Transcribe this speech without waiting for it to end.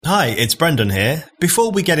Hi, it's Brendan here.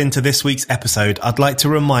 Before we get into this week's episode, I'd like to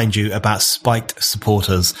remind you about Spiked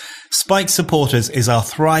Supporters. Spiked Supporters is our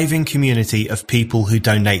thriving community of people who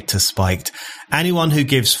donate to Spiked. Anyone who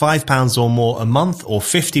gives £5 or more a month or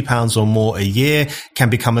 £50 or more a year can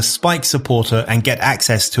become a Spiked supporter and get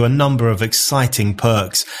access to a number of exciting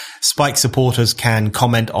perks. Spiked supporters can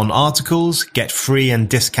comment on articles, get free and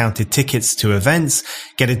discounted tickets to events,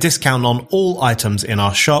 get a discount on all items in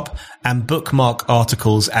our shop, and bookmark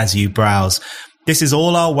articles as you browse. This is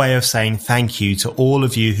all our way of saying thank you to all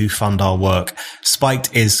of you who fund our work.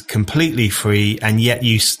 Spiked is completely free, and yet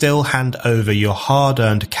you still hand over your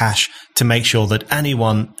hard-earned cash to make sure that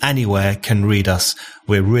anyone, anywhere can read us.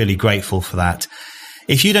 We're really grateful for that.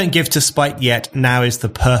 If you don't give to Spiked yet, now is the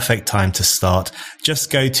perfect time to start. Just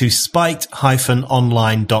go to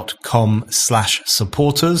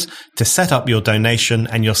spiked-online.com/supporters to set up your donation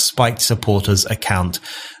and your Spiked supporters account.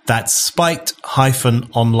 That's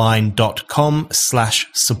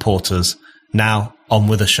spiked-online.com/supporters. Now, on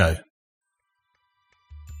with the show.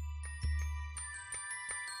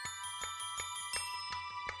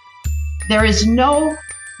 There is no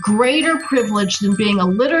greater privilege than being a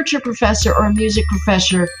literature professor or a music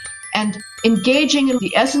professor and engaging in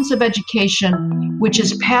the essence of education, which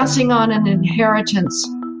is passing on an inheritance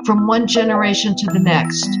from one generation to the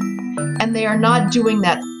next. And they are not doing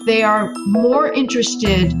that. They are more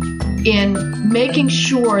interested in making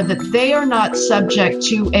sure that they are not subject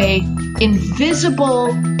to a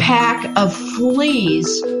invisible pack of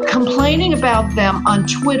fleas complaining about them on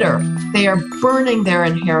Twitter. They are burning their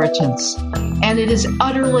inheritance. And it is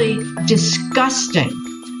utterly disgusting,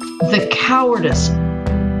 the cowardice.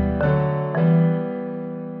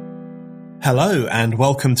 Hello and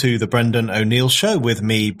welcome to the Brendan O'Neill Show with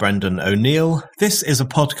me, Brendan O'Neill. This is a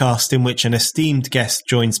podcast in which an esteemed guest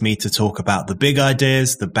joins me to talk about the big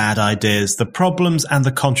ideas, the bad ideas, the problems and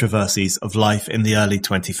the controversies of life in the early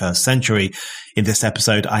 21st century. In this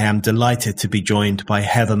episode, I am delighted to be joined by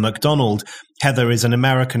Heather McDonald. Heather is an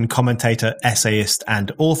American commentator, essayist,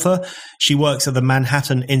 and author. She works at the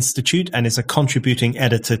Manhattan Institute and is a contributing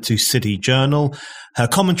editor to City Journal. Her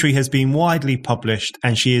commentary has been widely published,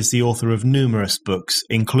 and she is the author of numerous books,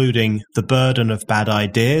 including The Burden of Bad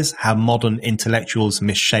Ideas, How Modern Intellectuals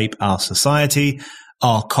Misshape Our Society,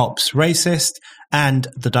 Are Cops Racist?, and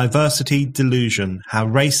The Diversity Delusion, How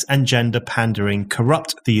Race and Gender Pandering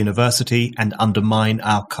Corrupt the University and Undermine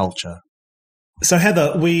Our Culture. So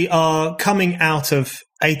Heather, we are coming out of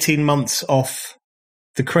 18 months off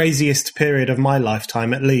the craziest period of my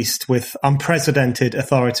lifetime, at least, with unprecedented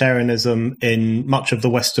authoritarianism in much of the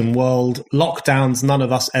Western world, lockdowns none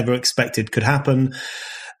of us ever expected could happen.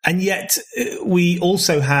 And yet we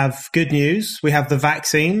also have good news. We have the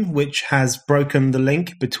vaccine, which has broken the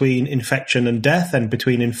link between infection and death and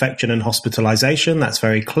between infection and hospitalization. That's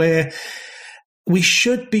very clear. We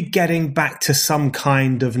should be getting back to some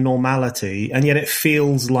kind of normality, and yet it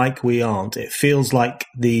feels like we aren't. It feels like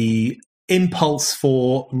the impulse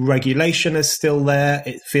for regulation is still there.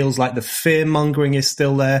 It feels like the fear-mongering is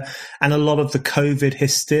still there, and a lot of the COVID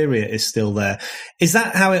hysteria is still there. Is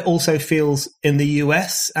that how it also feels in the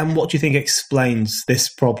US? And what do you think explains this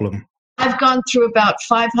problem? I've gone through about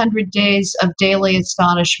 500 days of daily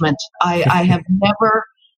astonishment. I have never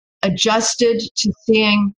adjusted to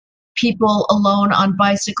seeing people alone on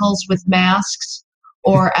bicycles with masks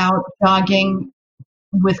or out jogging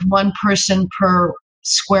with one person per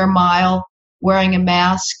square mile wearing a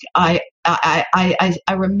mask. I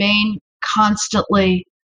remain constantly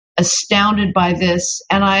astounded by this,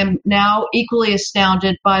 and I'm now equally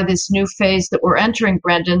astounded by this new phase that we're entering,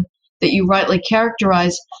 Brendan, that you rightly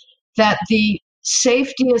characterize, that the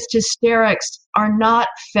safetyist hysterics are not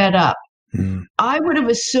fed up. I would have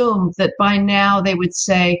assumed that by now they would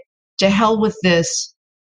say, to hell with this.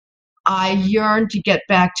 I yearn to get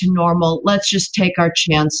back to normal. Let's just take our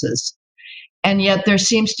chances. And yet there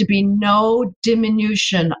seems to be no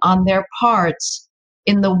diminution on their parts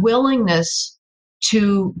in the willingness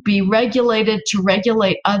to be regulated, to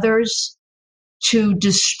regulate others, to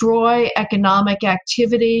destroy economic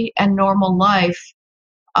activity and normal life.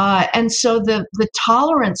 And so the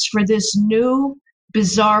tolerance for this new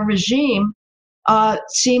bizarre regime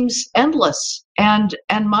seems endless. And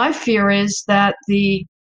my fear is that the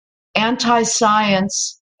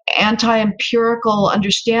anti-science, anti-empirical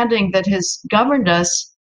understanding that has governed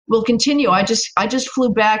us will continue. I just flew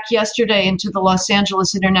back yesterday into the Los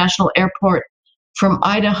Angeles International Airport from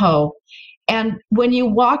Idaho. And when you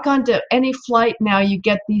walk onto any flight now, you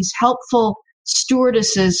get these helpful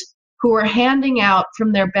stewardesses who are handing out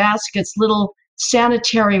from their baskets little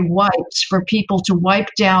sanitary wipes for people to wipe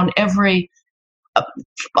down every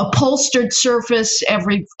upholstered surface,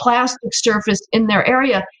 every plastic surface in their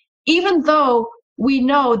area, even though we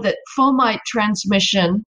know that fomite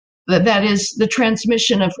transmission, that is the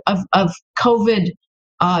transmission of COVID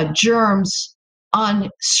germs on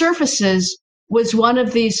surfaces, was one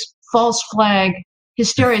of these false flag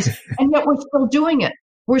hysterias. And yet we're still doing it.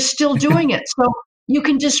 We're still doing it. So you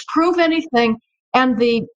can disprove anything, and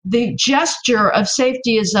the gesture of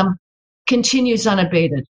safetyism continues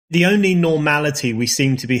unabated. The only normality we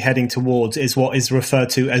seem to be heading towards is what is referred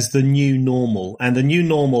to as the new normal. And the new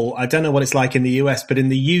normal, I don't know what it's like in the US, but in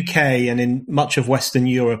the UK and in much of Western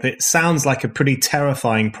Europe, it sounds like a pretty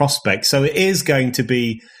terrifying prospect. So it is going to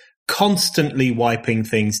be constantly wiping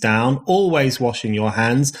things down, always washing your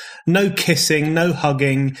hands, no kissing, no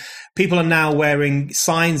hugging. People are now wearing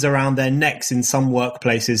signs around their necks in some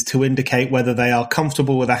workplaces to indicate whether they are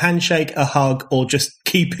comfortable with a handshake, a hug, or just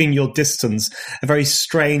keeping your distance. A very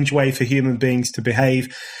strange way for human beings to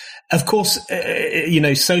behave. Of course,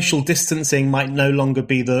 social distancing might no longer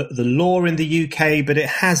be the law in the UK, but it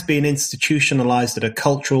has been institutionalized at a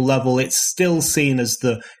cultural level. It's still seen as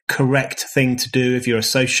the correct thing to do. If you're a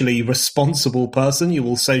socially responsible person, you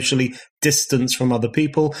will socially distance from other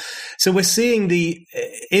people. So we're seeing the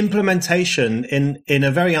implementation in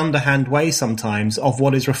a very underhand way sometimes of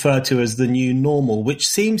what is referred to as the new normal, which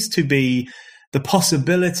seems to be the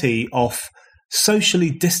possibility of socially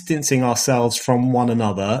distancing ourselves from one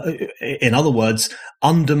another, in other words,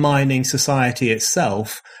 undermining society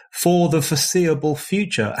itself for the foreseeable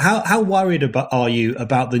future. How worried are you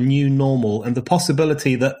about the new normal and the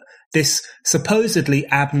possibility that this supposedly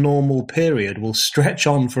abnormal period will stretch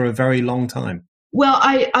on for a very long time? Well,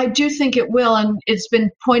 I do think it will, and it's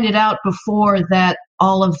been pointed out before that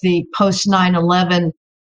all of the post 9/11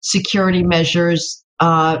 security measures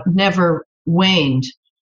never waned.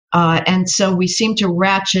 And so we seem to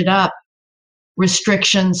ratchet up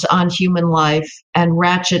restrictions on human life and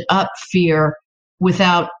ratchet up fear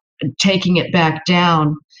without taking it back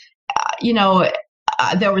down.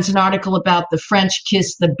 There was an article about the French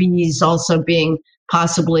kiss the bees also being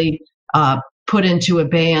possibly put into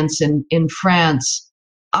abeyance in France.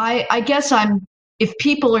 I guess if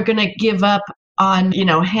people are going to give up on,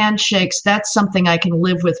 handshakes, that's something I can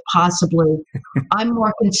live with possibly. I'm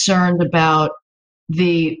more concerned about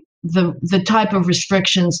the type of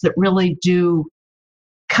restrictions that really do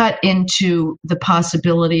cut into the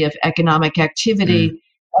possibility of economic activity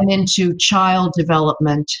and into child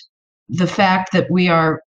development. The fact that we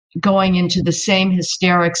are going into the same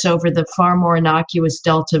hysterics over the far more innocuous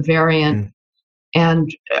Delta variant and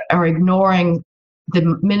are ignoring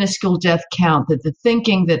the minuscule death count, that the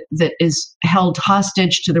thinking that is held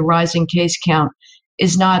hostage to the rising case count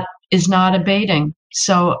is not abating.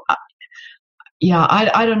 So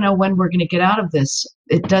I don't know when we're going to get out of this.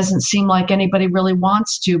 It doesn't seem like anybody really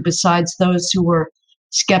wants to, besides those who were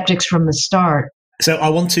skeptics from the start. So I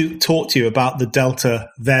want to talk to you about the Delta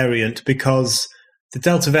variant, because the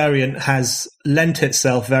Delta variant has lent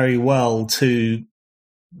itself very well to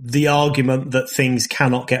the argument that things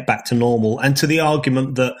cannot get back to normal, and to the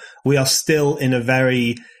argument that we are still in a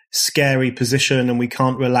very scary position and we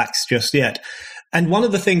can't relax just yet. And one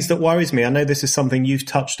of the things that worries me, I know this is something you've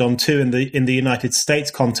touched on too in the United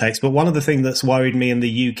States context, but one of the things that's worried me in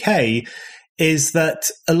the UK is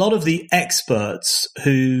that a lot of the experts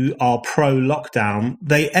who are pro-lockdown,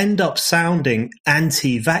 they end up sounding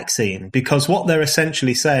anti-vaccine, because what they're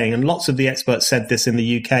essentially saying, and lots of the experts said this in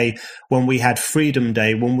the UK when we had Freedom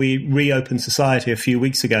Day, when we reopened society a few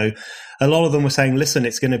weeks ago, a lot of them were saying, listen,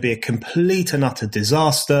 it's going to be a complete and utter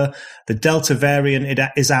disaster. The Delta variant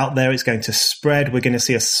is out there. It's going to spread. We're going to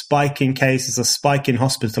see a spike in cases, a spike in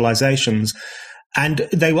hospitalizations. And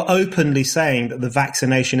they were openly saying that the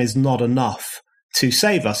vaccination is not enough to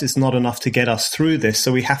save us. It's not enough to get us through this.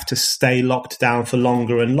 So we have to stay locked down for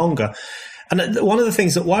longer and longer. And one of the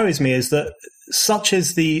things that worries me is that such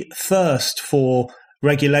is the thirst for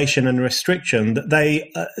regulation and restriction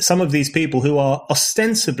that some of these people who are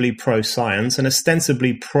ostensibly pro-science and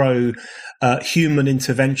ostensibly pro-human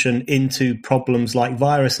intervention into problems like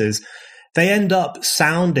viruses, they end up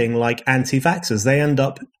sounding like anti-vaxxers. They end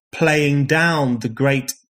up playing down the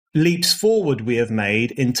great leaps forward we have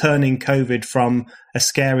made in turning COVID from a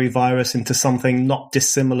scary virus into something not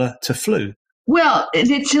dissimilar to flu. Well,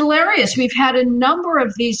 it's hilarious. We've had a number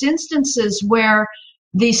of these instances where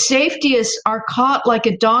the safetyists are caught like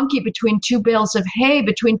a donkey between two bales of hay,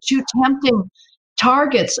 between two tempting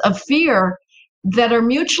targets of fear that are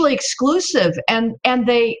mutually exclusive, and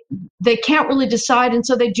they can't really decide, and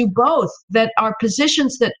so they do both, that are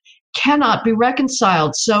positions that cannot be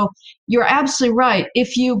reconciled. So you're absolutely right.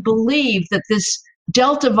 If you believe that this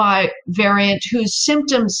variant whose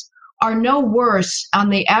symptoms are no worse on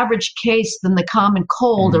the average case than the common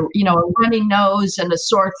cold, or a runny nose and a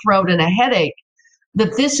sore throat and a headache,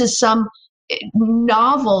 that this is some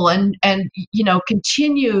novel and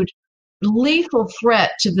continued lethal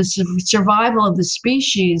threat to the survival of the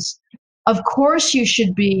species, of course you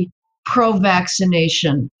should be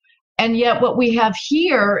pro-vaccination. And yet what we have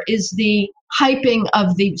here is the hyping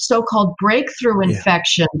of the so-called breakthrough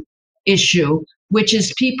infection issue, which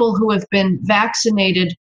is people who have been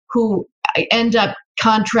vaccinated who end up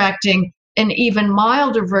contracting an even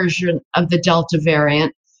milder version of the Delta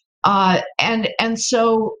variant. And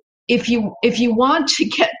so if you want to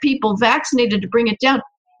get people vaccinated to bring it down,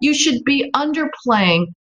 you should be underplaying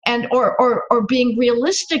and or being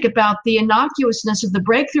realistic about the innocuousness of the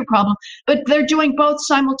breakthrough problem, but they're doing both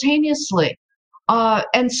simultaneously.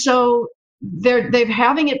 And so they're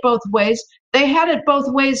having it both ways. They had it both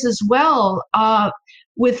ways as well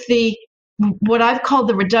with the what I've called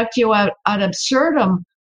the reductio ad absurdum,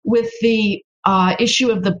 with the issue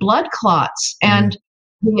of the blood clots and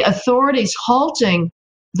the authorities halting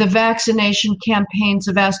the vaccination campaigns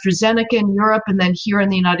of AstraZeneca in Europe and then here in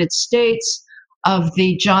the United States of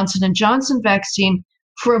the Johnson & Johnson vaccine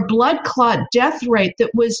for a blood clot death rate that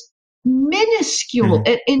was minuscule.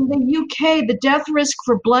 In the UK, the death risk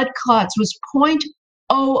for blood clots was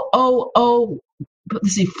 0.000,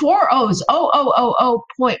 let's see,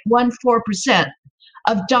 0.14%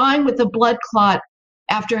 of dying with a blood clot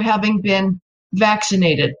after having been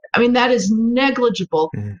vaccinated. I mean, that is negligible.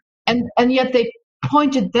 And yet they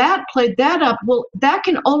played that up. Well, that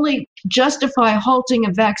can only justify halting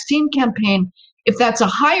a vaccine campaign if that's a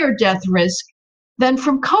higher death risk than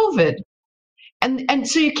from COVID. And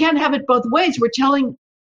so you can't have it both ways. We're telling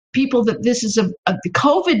people that this is the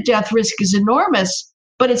COVID death risk is enormous,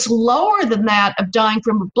 but it's lower than that of dying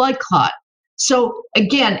from a blood clot. So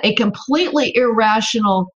again, a completely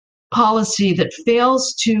irrational policy that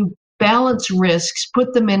fails to balance risks,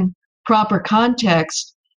 put them in proper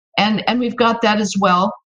context. And we've got that as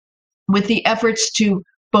well with the efforts to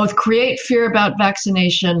both create fear about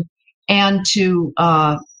vaccination and to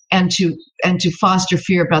foster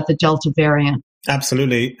fear about the Delta variant.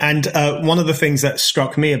 Absolutely. And one of the things that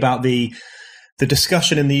struck me about the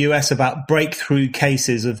discussion in the US about breakthrough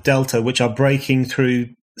cases of Delta, which are breaking through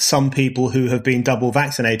some people who have been double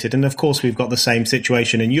vaccinated. And of course, we've got the same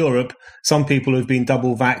situation in Europe. Some people who've been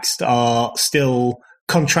double vaxxed are still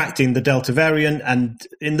contracting the Delta variant. And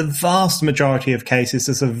in the vast majority of cases,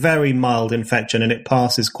 there's a very mild infection and it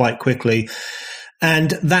passes quite quickly.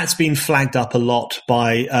 And that's been flagged up a lot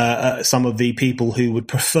by some of the people who would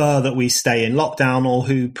prefer that we stay in lockdown, or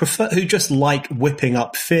who just like whipping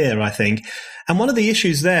up fear, I think. And one of the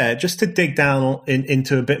issues there, just to dig down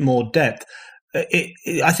into a bit more depth,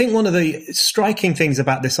 I think one of the striking things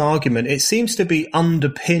about this argument, it seems to be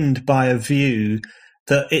underpinned by a view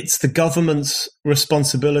that it's the government's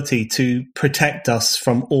responsibility to protect us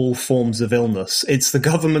from all forms of illness. It's the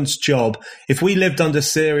government's job. If we lived under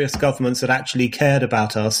serious governments that actually cared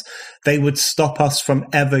about us, they would stop us from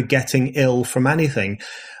ever getting ill from anything.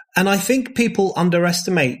 And I think people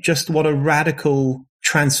underestimate just what a radical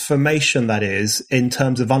transformation that is in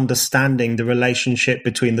terms of understanding the relationship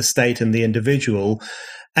between the state and the individual.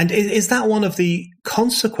 And is that one of the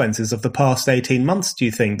consequences of the past 18 months, do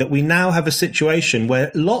you think, that we now have a situation where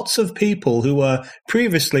lots of people who were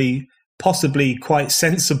previously possibly quite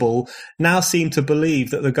sensible now seem to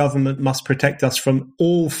believe that the government must protect us from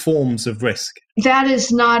all forms of risk? That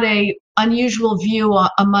is not an unusual view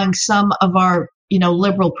among some of our,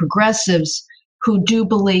 liberal progressives who do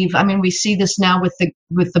believe. I mean, we see this now with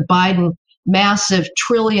the Biden massive $1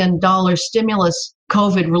 trillion stimulus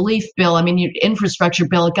COVID relief bill. I mean, infrastructure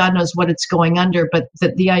bill, God knows what it's going under, but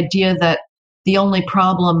the idea that the only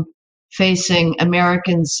problem facing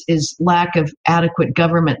Americans is lack of adequate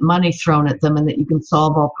government money thrown at them, and that you can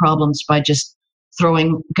solve all problems by just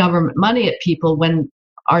throwing government money at people, when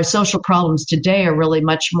our social problems today are really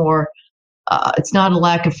much more, it's not a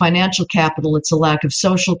lack of financial capital, it's a lack of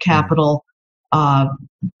social capital,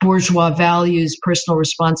 bourgeois values, personal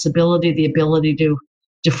responsibility, the ability to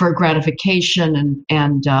defer gratification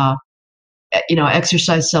and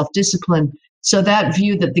exercise self-discipline. So that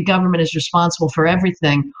view that the government is responsible for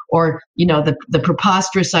everything, or, the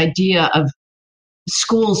preposterous idea of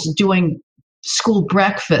schools doing school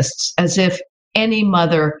breakfasts as if any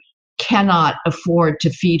mother cannot afford to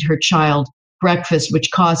feed her child breakfast,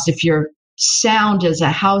 which costs, if you're sound as a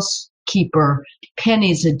housekeeper,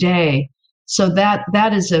 pennies a day. So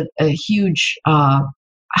that is a huge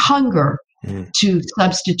hunger to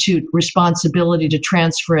substitute responsibility, to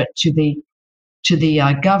transfer it to the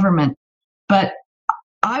government. But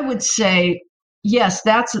I would say, yes,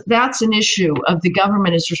 that's an issue of the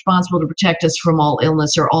government is responsible to protect us from all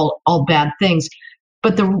illness or all bad things.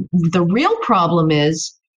 But the real problem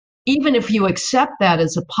is, even if you accept that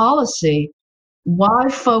as a policy, why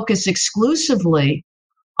focus exclusively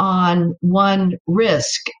on one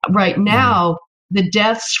risk? Right now, the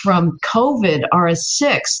deaths from COVID are a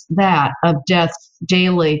sixth that of deaths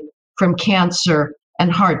daily from cancer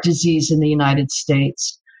and heart disease in the United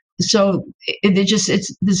States. So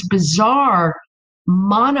it's this bizarre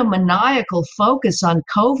monomaniacal focus on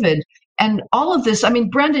COVID and all of this. I mean,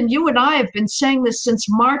 Brendan, you and I have been saying this since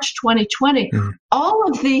March 2020. All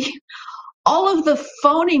of the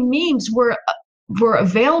phony memes were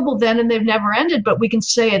available then, and they've never ended. But we can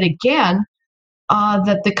say it again,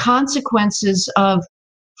 that the consequences of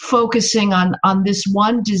focusing on this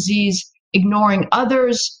one disease, ignoring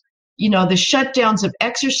others, the shutdowns of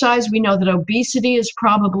exercise. We know that obesity is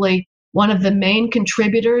probably one of the main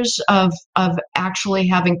contributors of actually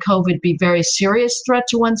having COVID be a very serious threat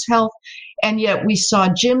to one's health. And yet we saw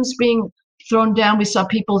gyms being thrown down. We saw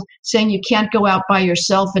people saying you can't go out by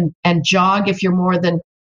yourself and jog if you're more than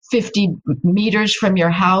 50 meters from your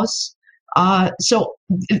house.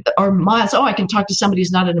 Or miles. Oh, I can talk to somebody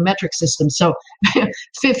who's not in a metric system. So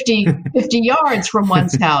 50 yards from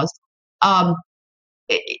one's house.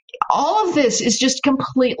 All of this is just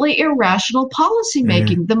completely irrational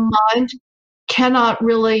policymaking. The mind cannot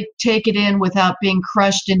really take it in without being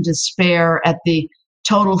crushed in despair at the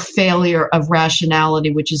total failure of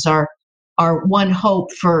rationality, which is our one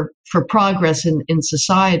hope for progress in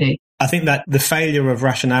society. I think that the failure of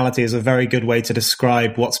rationality is a very good way to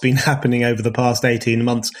describe what's been happening over the past 18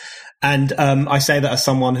 months. And I say that as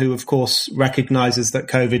someone who, of course, recognizes that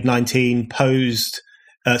COVID-19 posed,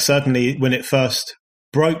 certainly when it first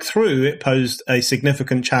broke through, it posed a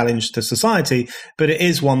significant challenge to society, but it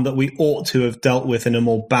is one that we ought to have dealt with in a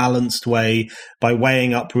more balanced way by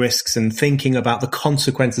weighing up risks and thinking about the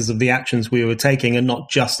consequences of the actions we were taking and not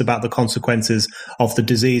just about the consequences of the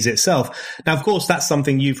disease itself. Now, of course, that's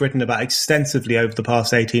something you've written about extensively over the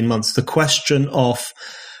past 18 months, the question of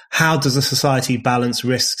how does a society balance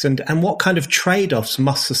risks and what kind of trade-offs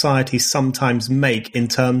must society sometimes make in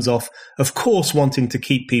terms of course, wanting to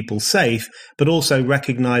keep people safe, but also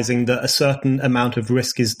recognizing that a certain amount of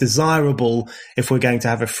risk is desirable if we're going to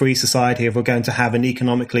have a free society, if we're going to have an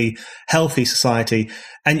economically healthy society.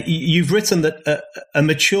 And you've written that a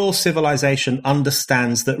mature civilization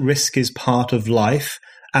understands that risk is part of life,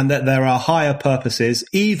 and that there are higher purposes,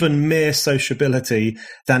 even mere sociability,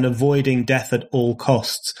 than avoiding death at all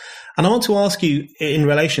costs. And I want to ask you, in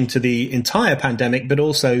relation to the entire pandemic, but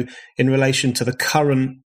also in relation to the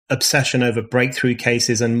current obsession over breakthrough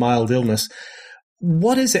cases and mild illness,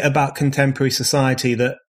 what is it about contemporary society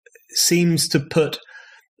that seems to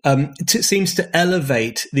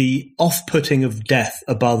elevate the off-putting of death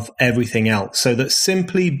above everything else, so that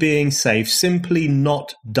simply being safe, simply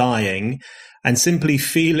not dying, and simply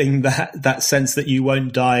feeling that sense that you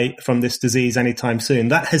won't die from this disease anytime soon,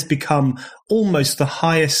 that has become almost the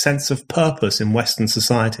highest sense of purpose in Western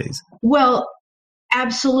societies? Well,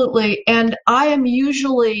 absolutely. And I am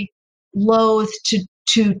usually loath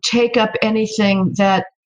to take up anything that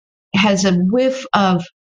has a whiff of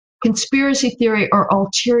conspiracy theory or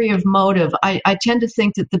ulterior motive. I tend to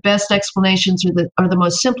think that the best explanations are the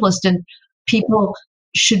most simplest, and people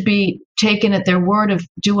should be taken at their word of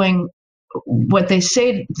doing what they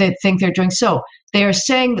say they think they're doing. So they are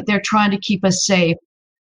saying that they're trying to keep us safe.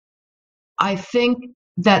 I think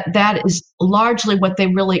that is largely what they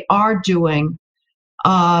really are doing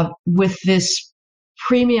with this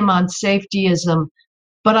premium on safetyism.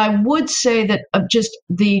 But I would say that just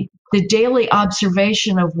the daily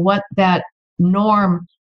observation of what that norm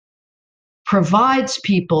provides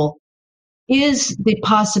people is the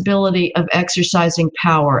possibility of exercising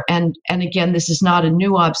power. And again, this is not a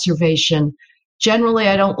new observation. Generally,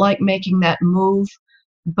 I don't like making that move,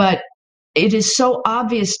 but it is so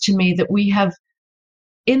obvious to me that we have,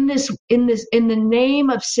 in the name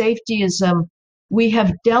of safetyism, we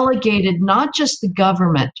have delegated not just the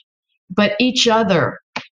government, but each other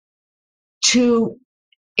to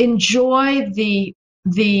enjoy the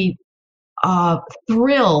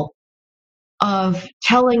thrill of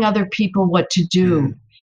telling other people what to do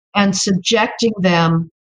and subjecting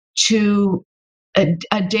them to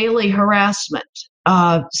a daily harassment.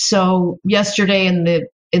 So yesterday in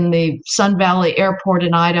the Sun Valley Airport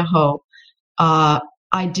in Idaho, I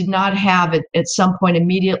did not have it at some point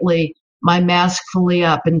immediately my mask fully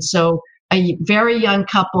up. And so a very young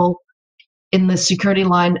couple in the security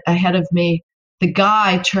line ahead of me, the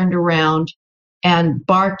guy turned around and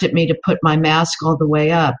barked at me to put my mask all the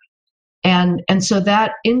way up. And so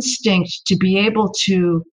that instinct to be able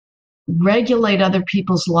to regulate other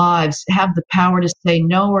people's lives, have the power to say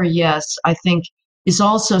no or yes, I think is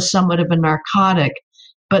also somewhat of a narcotic.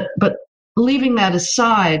 But leaving that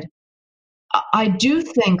aside, I do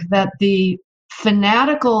think that the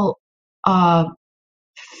fanatical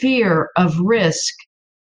fear of risk,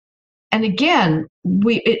 and again,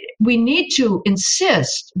 we need to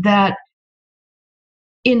insist that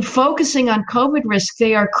in focusing on COVID risk,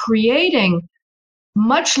 they are creating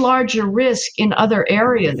much larger risk in other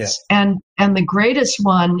areas. Yeah. And the greatest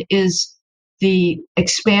one is the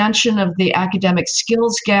expansion of the academic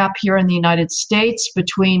skills gap here in the United States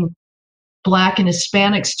between Black and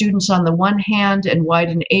Hispanic students on the one hand and white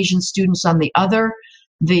and Asian students on the other.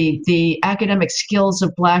 The academic skills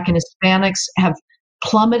of Black and Hispanics have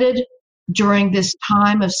plummeted during this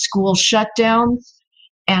time of school shutdowns.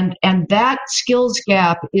 And that skills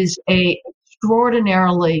gap is a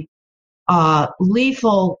extraordinarily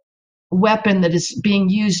lethal weapon that is being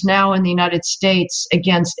used now in the United States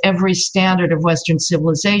against every standard of Western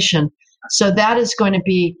civilization. So that is going to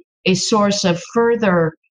be a source of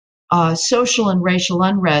further social and racial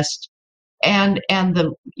unrest, and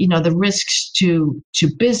the risks to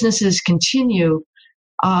businesses continue.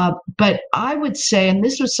 But I would say, and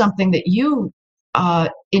this was something that you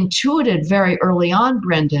intuited very early on,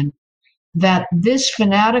 Brendan, that this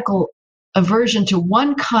fanatical aversion to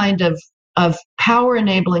one kind of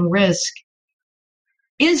power-enabling risk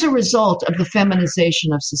is a result of the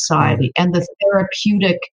feminization of society and the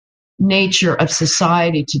therapeutic nature of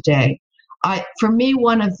society today. For me,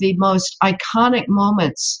 one of the most iconic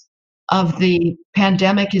moments of the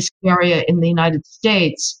pandemic hysteria in the United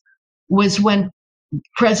States was when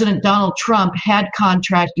President Donald Trump had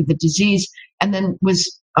contracted the disease and then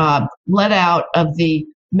was let out of the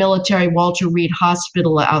military Walter Reed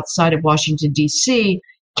Hospital outside of Washington, D.C.,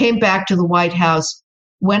 came back to the White House,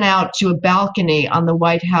 went out to a balcony on the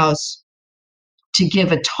White House to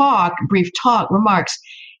give a brief remarks,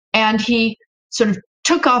 and he sort of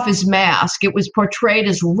took off his mask. It was portrayed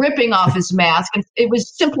as ripping off his mask, and it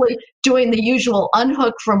was simply doing the usual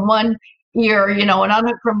unhook from one ear, and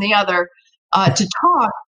unhook from the other to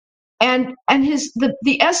talk. And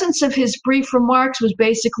the essence of his brief remarks was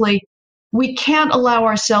basically, we can't allow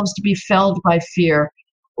ourselves to be felled by fear.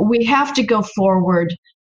 We have to go forward.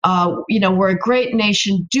 We're a great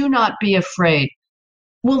nation. Do not be afraid.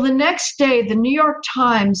 Well, the next day, the New York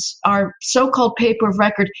Times, our so-called paper of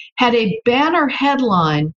record, had a banner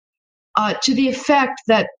headline to the effect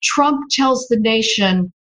that Trump tells the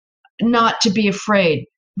nation not to be afraid.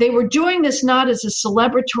 They were doing this not as a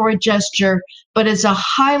celebratory gesture, but as a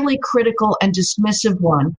highly critical and dismissive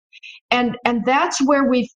one. And that's where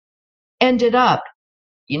we've ended up.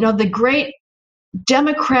 The great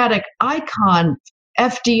Democratic icon,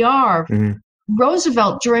 FDR,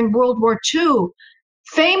 Roosevelt during World War II,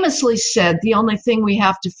 famously said, the only thing we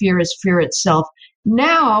have to fear is fear itself.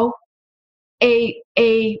 Now, a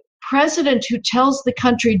president who tells the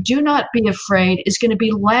country, do not be afraid, is going to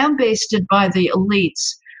be lambasted by the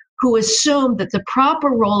elites who assume that the proper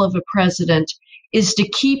role of a president is to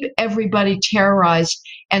keep everybody terrorized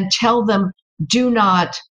and tell them, do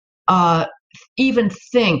not even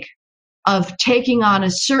think of taking on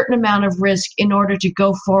a certain amount of risk in order to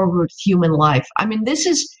go forward with human life. I mean,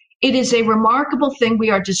 it is a remarkable thing.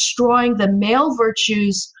 We are destroying the male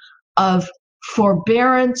virtues of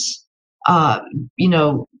forbearance,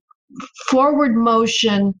 forward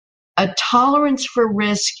motion, a tolerance for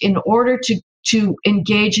risk in order to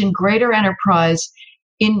engage in greater enterprise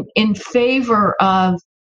in favor of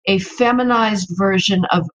a feminized version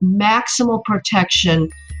of maximal protection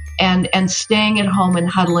and staying at home and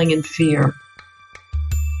huddling in fear.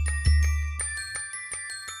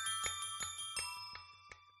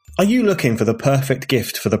 Are you looking for the perfect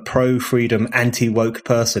gift for the pro-freedom, anti-woke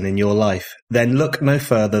person in your life? Then look no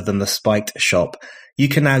further than the Spiked shop. You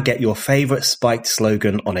can now get your favorite Spiked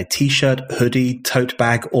slogan on a t-shirt, hoodie, tote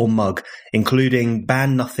bag, or mug, including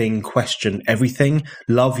ban nothing, question everything,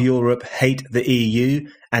 love Europe, hate the EU,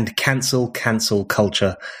 and cancel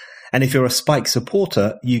culture. And if you're a Spike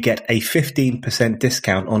supporter, you get a 15%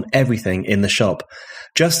 discount on everything in the shop.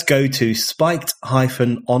 Just go to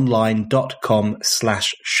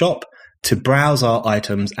spiked-online.com/shop to browse our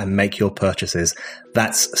items and make your purchases.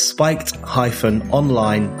 That's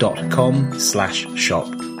spiked-online.com/shop.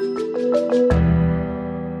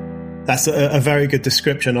 That's a very good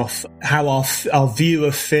description of how our view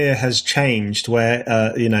of fear has changed, where,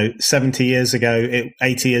 70 years ago,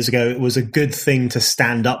 80 years ago, it was a good thing to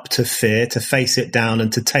stand up to fear, to face it down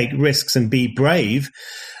and to take risks and be brave.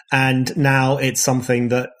 And now it's something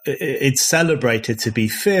that it's celebrated to be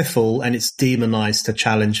fearful, and it's demonized to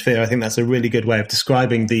challenge fear. I think that's a really good way of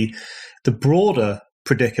describing the broader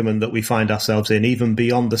predicament that we find ourselves in, even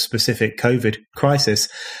beyond the specific COVID crisis.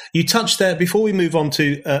 You touched there, before we move on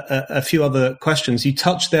to a few other questions, you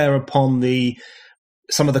touched there upon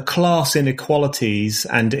some of the class inequalities,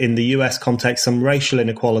 and in the US context, some racial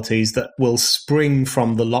inequalities that will spring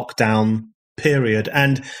from the lockdown period.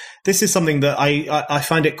 And this is something that I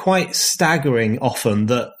find it quite staggering often,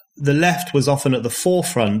 that the left was often at the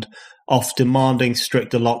forefront of demanding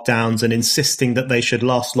stricter lockdowns and insisting that they should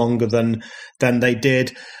last longer than they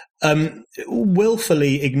did,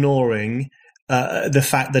 willfully ignoring the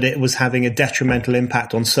fact that it was having a detrimental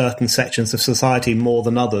impact on certain sections of society more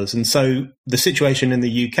than others. And so the situation in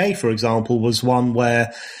the UK, for example, was one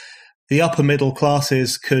where the upper middle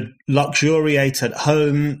classes could luxuriate at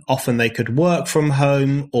home. Often they could work from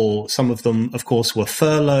home, or some of them, of course, were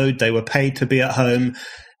furloughed. They were paid to be at home.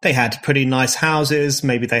 They had pretty nice houses.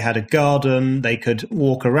 Maybe they had a garden. They could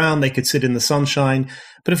walk around. They could sit in the sunshine.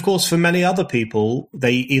 But of course, for many other people,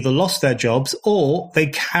 they either lost their jobs or they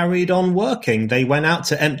carried on working. They went out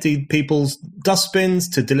to empty people's dustbins,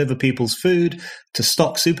 to deliver people's food, to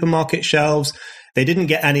stock supermarket shelves. They didn't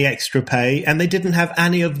get any extra pay, and they didn't have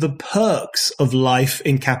any of the perks of life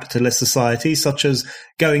in capitalist society, such as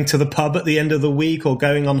going to the pub at the end of the week or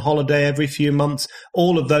going on holiday every few months.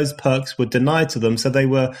 All of those perks were denied to them, so they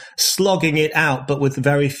were slogging it out, but with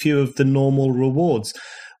very few of the normal rewards.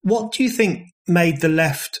 What do you think made the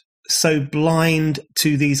left so blind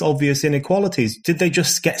to these obvious inequalities? Did they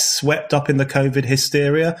just get swept up in the COVID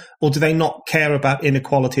hysteria, or do they not care about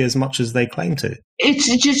inequality as much as they claim to?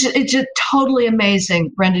 It's just totally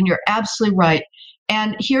amazing, Brendan. You're absolutely right.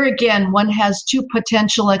 And here again, one has two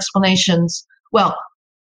potential explanations. Well,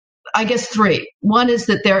 I guess three. One is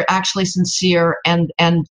that they're actually sincere, and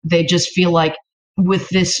they just feel like with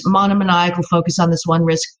this monomaniacal focus on this one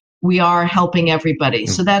risk, we are helping everybody.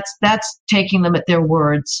 So that's taking them at their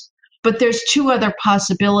words. But there's two other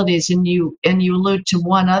possibilities, and you allude to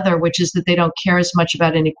one other, which is that they don't care as much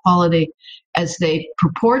about inequality as they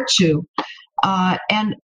purport to,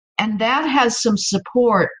 and that has some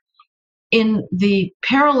support in the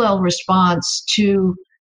parallel response to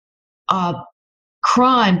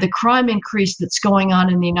crime, the crime increase that's going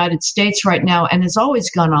on in the United States right now, and has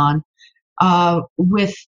always gone on,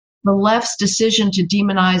 with the left's decision to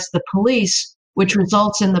demonize the police, which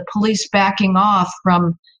results in the police backing off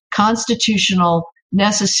from constitutional,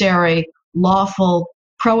 necessary, lawful,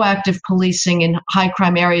 proactive policing in high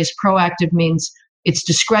crime areas. Proactive means it's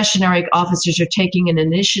discretionary. Officers are taking an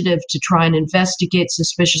initiative to try and investigate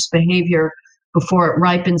suspicious behavior before it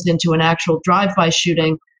ripens into an actual drive-by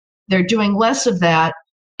shooting. They're doing less of that.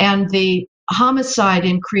 And the homicide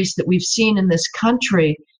increase that we've seen in this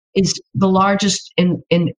country is the largest in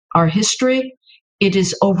our history. It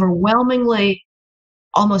is overwhelmingly,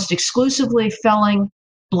 almost exclusively felling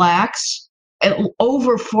Blacks.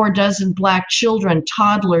 Over 4 dozen Black children,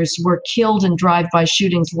 toddlers, were killed in drive-by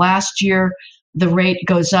shootings last year. The rate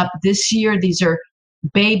goes up this year. These are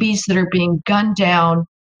babies that are being gunned down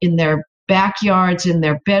in their backyards, in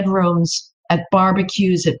their bedrooms, at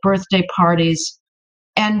barbecues, at birthday parties.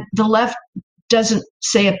 And the left doesn't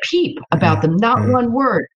say a peep about them, not one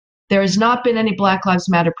word. There has not been any Black Lives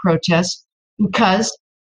Matter protests, because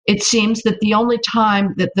it seems that the only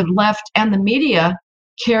time that the left and the media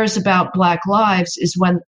cares about Black lives is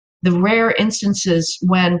when the rare instances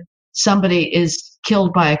when somebody is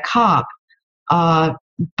killed by a cop.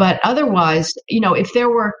 But otherwise, if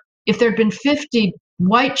there had been 50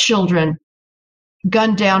 white children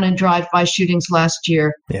gunned down in drive-by shootings last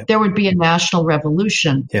year, there would be a national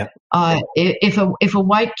revolution. If a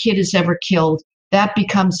white kid is ever killed, that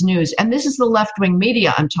becomes news. And this is the left-wing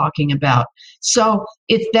media I'm talking about. So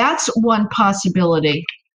if that's one possibility,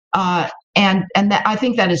 and that, I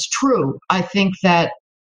think that is true. I think that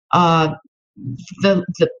to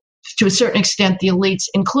a certain extent, the elites,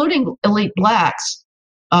 including elite Blacks,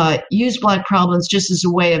 use Black problems just as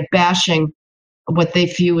a way of bashing what they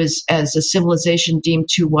view as a civilization deemed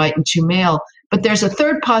too white and too male. But there's a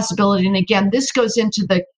third possibility, and again, this goes into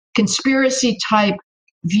the conspiracy type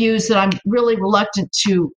views that I'm really reluctant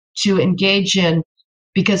to engage in,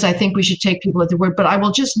 because I think we should take people at their word. But I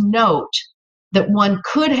will just note that one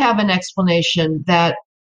could have an explanation that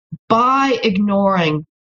by ignoring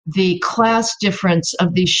the class difference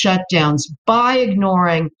of these shutdowns, by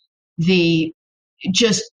ignoring the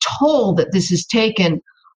just toll that this has taken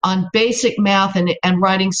on basic math and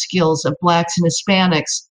writing skills of Blacks and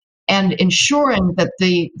Hispanics, and ensuring that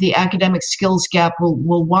the academic skills gap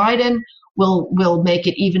will widen, will make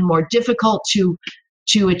it even more difficult to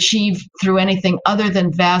to achieve through anything other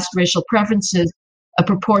than vast racial preferences a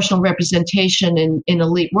proportional representation in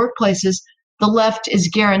elite workplaces, the left is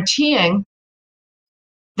guaranteeing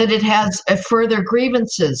that it has a further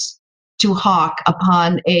grievances to hawk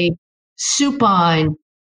upon a supine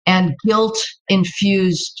and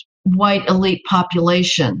guilt-infused white elite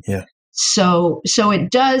population. Yeah. So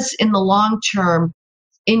it does, in the long term,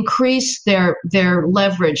 increase their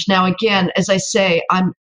leverage. Now, again, as I say,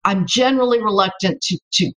 I'm generally reluctant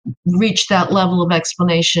to reach that level of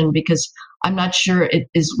explanation because I'm not sure it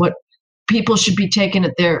is what people should be taking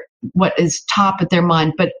at what is top at their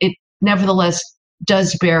mind, but it nevertheless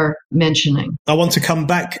does bear mentioning. I want to come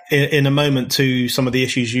back in a moment to some of the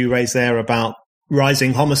issues you raised there about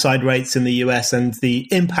rising homicide rates in the US and the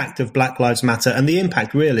impact of Black Lives Matter and the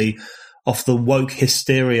impact really of the woke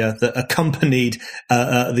hysteria that accompanied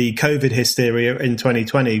the COVID hysteria in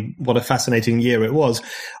 2020. What a fascinating year it was.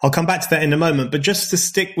 I'll come back to that in a moment, but just to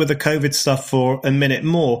stick with the COVID stuff for a minute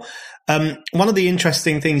more, one of the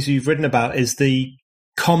interesting things you've written about is the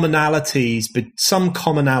some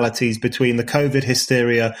commonalities between the COVID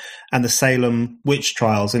hysteria and the Salem witch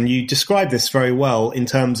trials. And you describe this very well in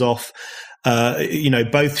terms of,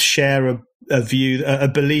 both share a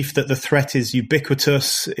belief that the threat is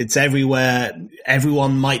ubiquitous. It's everywhere.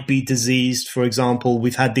 Everyone might be diseased. For example,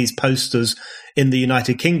 we've had these posters in the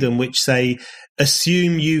United Kingdom which say,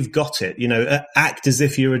 assume you've got it, act as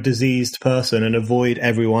if you're a diseased person and avoid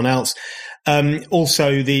everyone else.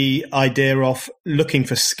 Also the idea of looking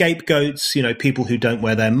for scapegoats, people who don't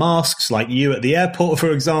wear their masks, like you at the airport, for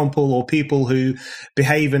example, or people who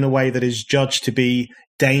behave in a way that is judged to be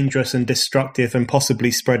dangerous and destructive and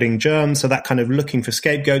possibly spreading germs. So that kind of looking for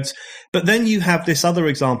scapegoats. But then you have this other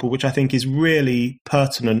example, which I think is really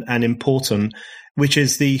pertinent and important, which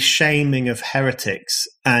is the shaming of heretics,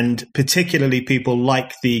 and particularly people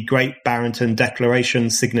like the Great Barrington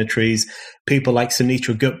Declaration signatories, people like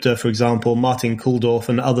Sunitra Gupta, for example, Martin Kulldorff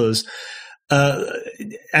and others.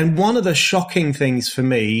 And one of the shocking things for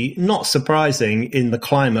me, not surprising in the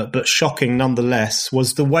climate, but shocking nonetheless,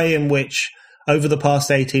 was the way in which over the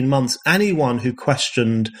past 18 months, anyone who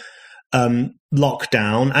questioned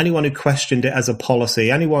lockdown, anyone who questioned it as a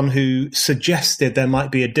policy, anyone who suggested there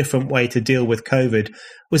might be a different way to deal with COVID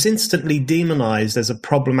was instantly demonized as a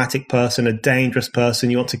problematic person, a dangerous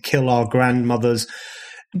person. You want to kill our grandmothers.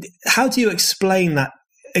 How do you explain that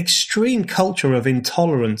extreme culture of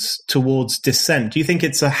intolerance towards dissent? Do you think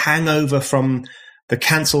it's a hangover from the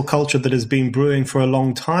cancel culture that has been brewing for a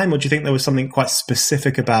long time, or do you think there was something quite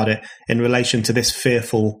specific about it in relation to this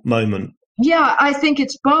fearful moment? Yeah, I think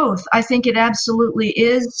it's both. I think it absolutely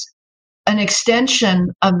is an extension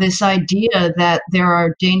of this idea that there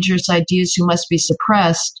are dangerous ideas who must be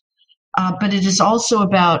suppressed. But it is also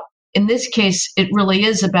about, in this case, it really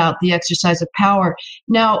is about the exercise of power.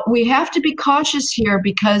 Now, we have to be cautious here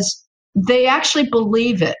because they actually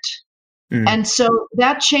believe it. Mm. And so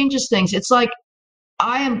that changes things. It's like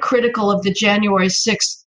I am critical of the January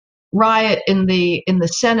 6th riot in the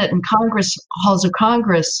Senate and Congress, halls of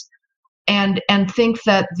Congress, and think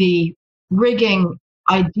that the rigging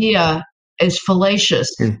idea is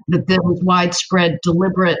fallacious, that there was widespread,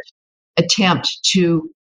 deliberate attempt to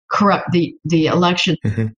corrupt the election.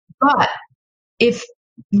 Mm-hmm. But if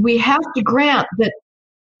we have to grant that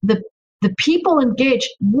the people engaged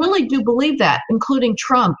really do believe that, including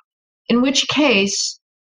Trump, in which case,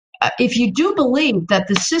 if you do believe that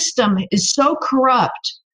the system is so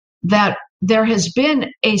corrupt that there has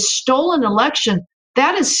been a stolen election,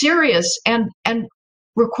 that is serious and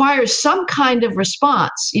requires some kind of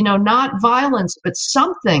response, not violence, but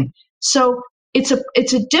something. So it's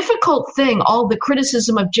a difficult thing. All the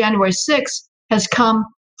criticism of January 6th has come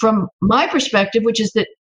from my perspective, which is that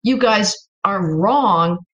you guys are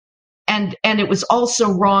wrong, and it was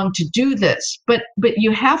also wrong to do this. But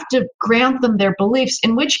you have to grant them their beliefs,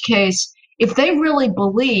 in which case, if they really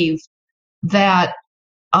believe that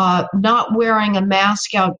not wearing a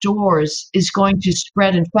mask outdoors is going to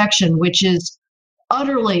spread infection, which is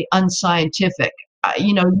utterly unscientific.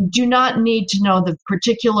 You do not need to know the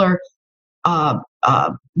particular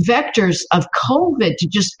vectors of COVID to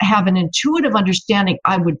just have an intuitive understanding,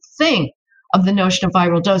 I would think, of the notion of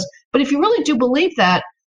viral dose. But if you really do believe that,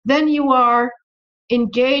 then you are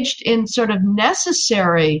engaged in sort of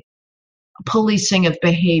necessary policing of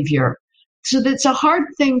behavior. So that's a hard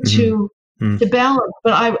thing to balance.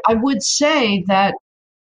 But I would say that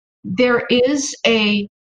there is a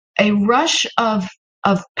rush of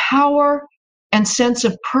power and sense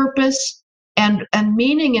of purpose and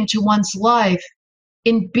meaning into one's life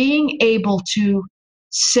in being able to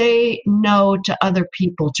say no to other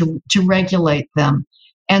people, to regulate them.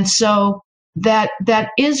 And so that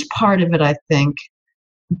is part of it, I think.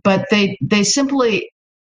 But they simply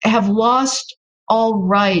have lost all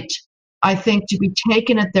right, I think, to be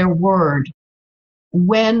taken at their word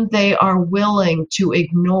when they are willing to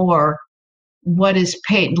ignore what is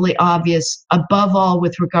patently obvious, above all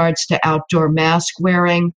with regards to outdoor mask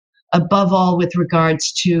wearing, above all with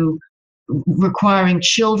regards to requiring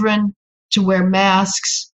children to wear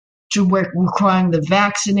masks, requiring the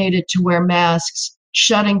vaccinated to wear masks,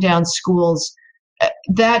 shutting down schools.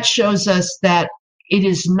 That shows us that it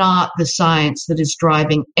is not the science that is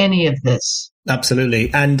driving any of this.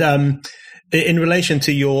 Absolutely. And in relation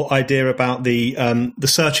to your idea about the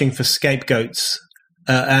searching for scapegoats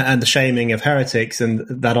and the shaming of heretics, and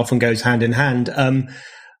that often goes hand in hand,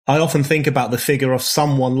 I often think about the figure of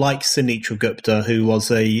someone like Sunitra Gupta, who was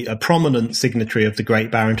a prominent signatory of the Great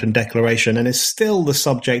Barrington Declaration and is still the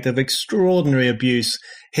subject of extraordinary abuse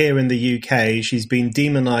here in the UK. She's been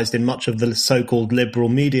demonized in much of the so-called liberal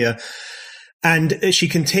media. And she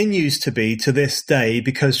continues to be to this day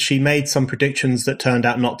because she made some predictions that turned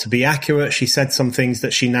out not to be accurate. She said some things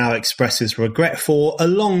that she now expresses regret for,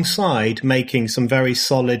 alongside making some very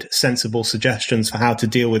solid, sensible suggestions for how to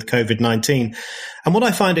deal with COVID-19. And what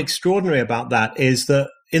I find extraordinary about that is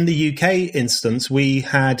that in the UK instance, we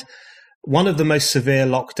had one of the most severe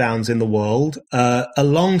lockdowns in the world,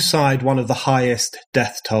 alongside one of the highest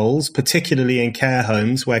death tolls, particularly in care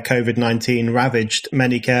homes where COVID-19 ravaged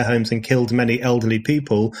many care homes and killed many elderly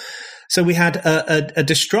people. So we had a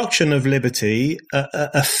destruction of liberty,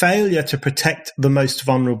 a failure to protect the most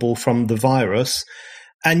vulnerable from the virus.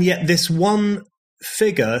 And yet this one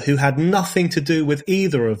figure who had nothing to do with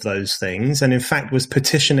either of those things, and in fact was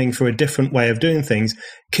petitioning for a different way of doing things,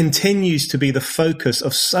 continues to be the focus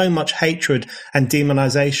of so much hatred and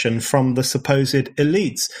demonization from the supposed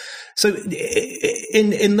elites. So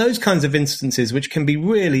in those kinds of instances, which can be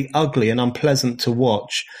really ugly and unpleasant to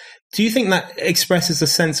watch, do you think that expresses a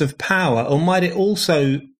sense of power, or might it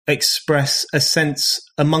also express a sense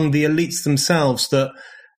among the elites themselves that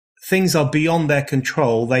things are beyond their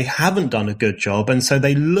control, they haven't done a good job, and so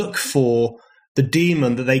they look for the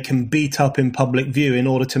demon that they can beat up in public view in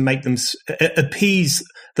order to make them appease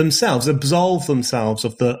themselves, absolve themselves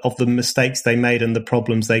of the mistakes they made and the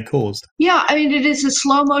problems they caused? Yeah, I mean, it is a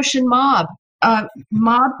slow motion mob.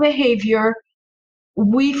 Mob behavior,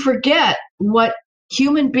 we forget what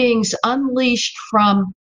human beings unleashed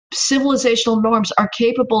from civilizational norms are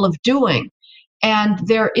capable of doing. And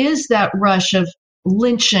there is that rush of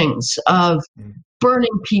lynchings, of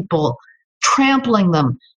burning people, trampling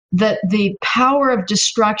them, that the power of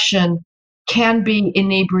destruction can be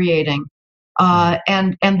inebriating.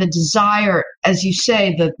 And the desire, as you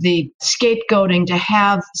say, the scapegoating to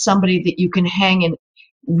have somebody that you can hang in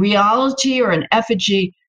reality or an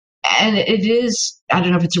effigy. And it is, I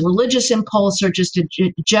don't know if it's a religious impulse or just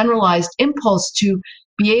a generalized impulse to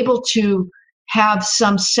be able to have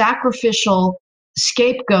some sacrificial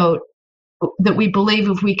scapegoat that we believe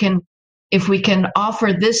if we can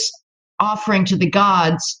offer this offering to the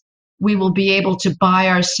gods, we will be able to buy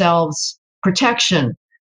ourselves protection.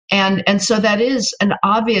 And so that is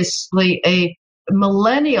obviously a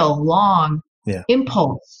millennial long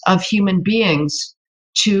impulse of human beings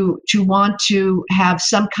to want to have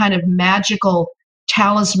some kind of magical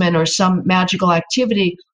talisman or some magical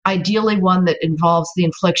activity, ideally one that involves the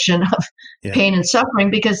infliction of pain and suffering,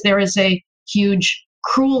 because there is a huge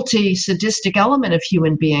cruelty, sadistic element of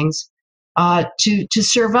human beings to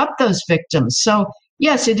serve up those victims. So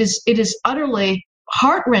yes, it is utterly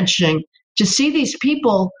heart-wrenching to see these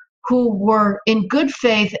people who were in good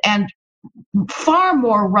faith and far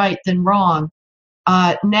more right than wrong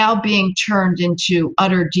now being turned into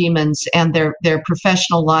utter demons and their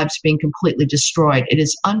professional lives being completely destroyed. It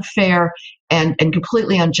is unfair and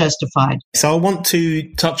completely unjustified. So I want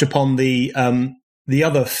to touch upon the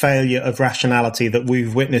other failure of rationality that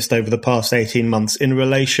we've witnessed over the past 18 months in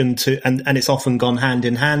relation to, and it's often gone hand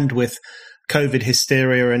in hand with COVID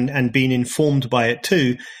hysteria and been informed by it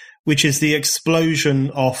too, which is the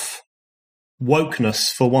explosion of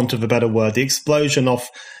wokeness, for want of a better word, the explosion of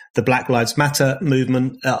the Black Lives Matter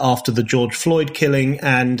movement after the George Floyd killing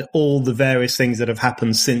and all the various things that have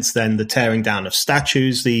happened since then, the tearing down of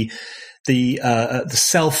statues, the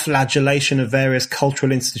self-flagellation of various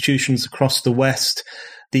cultural institutions across the West,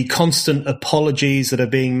 the constant apologies that are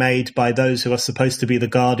being made by those who are supposed to be the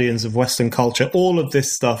guardians of Western culture. All of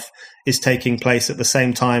this stuff is taking place at the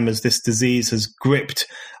same time as this disease has gripped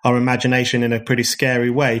our imagination in a pretty scary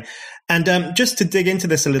way. And just to dig into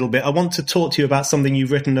this a little bit, I want to talk to you about something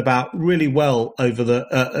you've written about really well over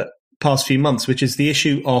the past few months, which is the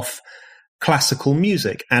issue of classical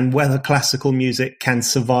music and whether classical music can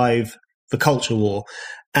survive the culture war,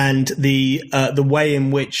 and the way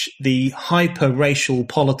in which the hyper-racial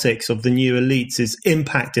politics of the new elites is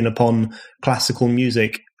impacting upon classical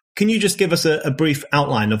music. Can you just give us a brief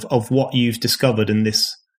outline of what you've discovered in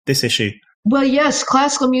this issue? Well, yes,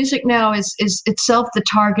 classical music now is itself the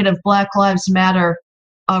target of Black Lives Matter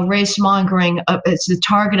race mongering. It's the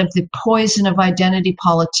target of the poison of identity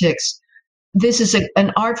politics. This is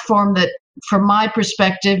an art form that, from my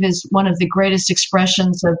perspective, is one of the greatest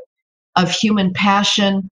expressions of human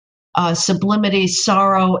passion, sublimity,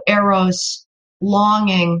 sorrow, eros,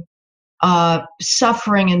 longing,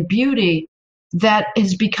 suffering, and beauty that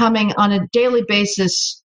is becoming on a daily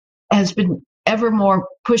basis, has been ever more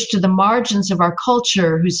pushed to the margins of our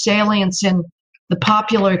culture, whose salience in the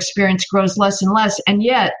popular experience grows less and less. And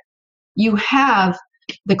yet you have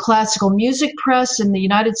the classical music press in the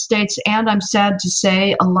United States, and I'm sad to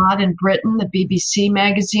say a lot in Britain, the BBC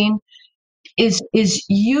magazine is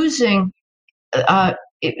using,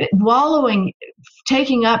 wallowing,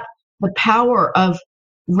 taking up the power of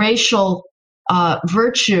racial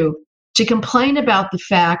virtue to complain about the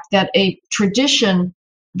fact that a tradition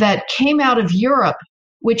that came out of Europe,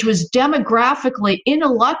 which was demographically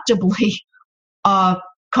ineluctably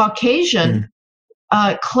Caucasian,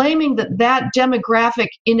 claiming that demographic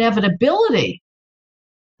inevitability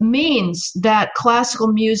means that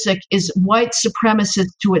classical music is white supremacist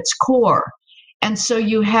to its core. And so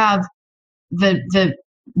you have the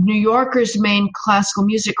New Yorker's main classical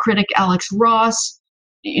music critic, Alex Ross,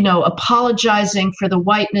 apologizing for the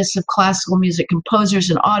whiteness of classical music composers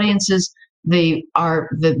and audiences. The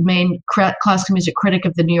main classical music critic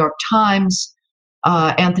of the New York Times,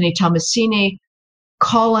 Anthony Tomasini,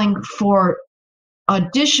 calling for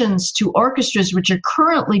auditions to orchestras which are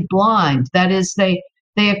currently blind. That is, they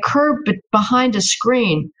occur behind a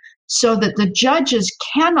screen so that the judges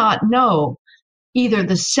cannot know either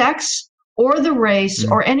the sex or the race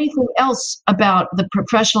or anything else about the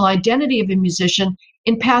professional identity of a musician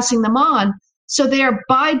in passing them on. So they are,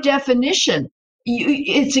 by definition,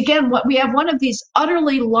 it's again what we have, one of these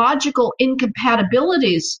utterly logical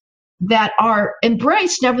incompatibilities that are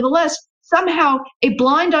embraced. Nevertheless, somehow a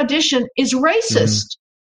blind audition is racist.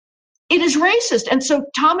 It is racist. And so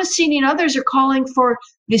Tomasini and others are calling for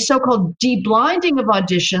the so-called deblinding of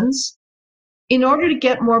auditions in order to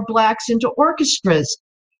get more blacks into orchestras.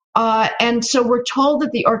 And so we're told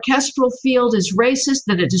that the orchestral field is racist,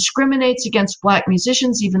 that it discriminates against black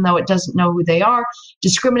musicians, even though it doesn't know who they are,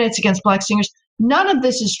 discriminates against black singers. None of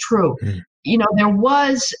this is true. There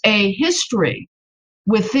was a history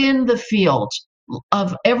within the field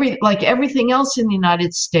of like everything else in the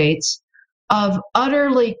United States, of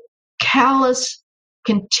utterly callous,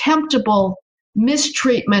 contemptible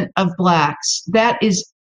mistreatment of blacks. That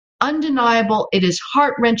is undeniable. It is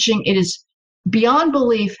heart-wrenching. It is beyond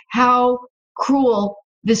belief how cruel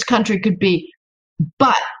this country could be.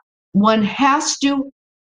 But one has to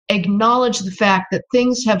acknowledge the fact that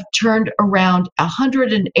things have turned around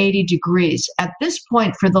 180 degrees. At this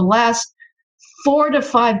point, for the last 4 to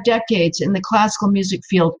 5 decades in the classical music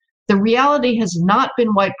field, the reality has not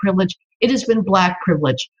been white privilege. It has been black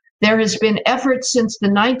privilege. There has been efforts since the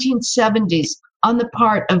 1970s on the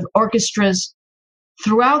part of orchestras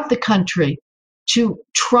throughout the country to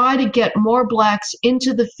try to get more blacks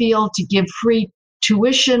into the field, to give free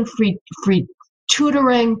tuition, free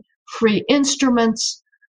tutoring, free instruments.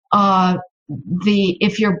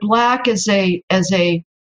 If you're black as a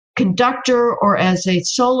conductor or as a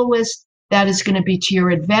soloist, that is going to be to your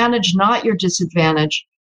advantage, not your disadvantage.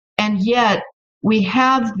 And yet we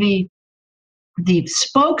have the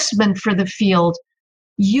spokesman for the field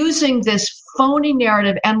using this phony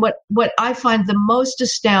narrative. And what I find the most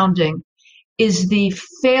astounding is the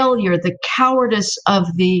failure, the cowardice of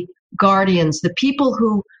the guardians, the people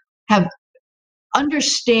who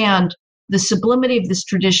understand the sublimity of this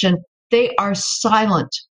tradition. They are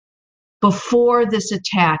silent before this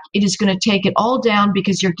attack. It is going to take it all down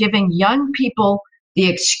because you're giving young people the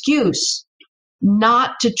excuse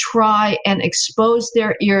not to try and expose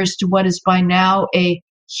their ears to what is by now a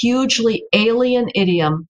hugely alien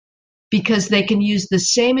idiom, because they can use the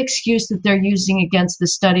same excuse that they're using against the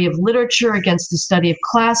study of literature, against the study of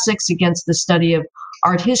classics, against the study of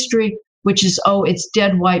art history, which is, it's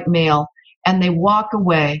dead white male. And they walk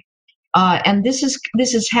away. And this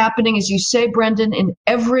is happening, as you say, Brendan, in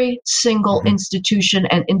every single institution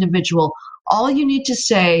and individual. All you need to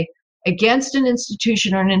say against an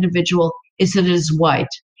institution or an individual is that it is white.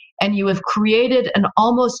 And you have created an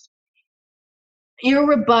almost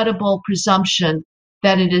irrebuttable presumption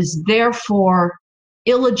that it is therefore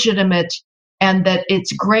illegitimate and that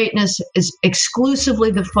its greatness is exclusively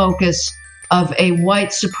the focus of a white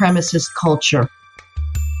supremacist culture.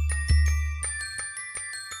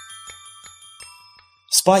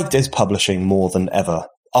 Spiked is publishing more than ever.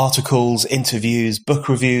 Articles, interviews, book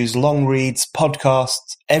reviews, long reads,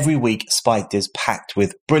 podcasts. Every week, Spiked is packed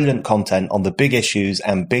with brilliant content on the big issues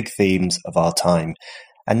and big themes of our time.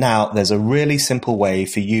 And now there's a really simple way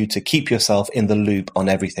for you to keep yourself in the loop on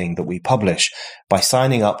everything that we publish by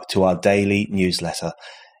signing up to our daily newsletter.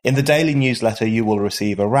 In the daily newsletter, you will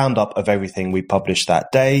receive a roundup of everything we publish that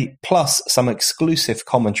day, plus some exclusive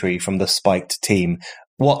commentary from the Spiked team.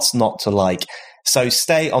 What's not to like? So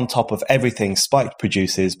stay on top of everything Spiked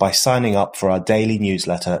produces by signing up for our daily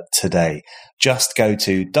newsletter today. Just go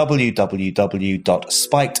to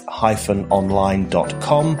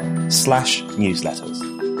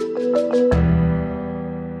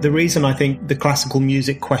www.spiked-online.com/newsletters. The reason I think the classical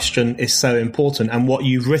music question is so important and what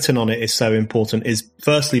you've written on it is so important is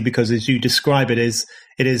firstly because as you describe it is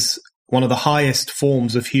one of the highest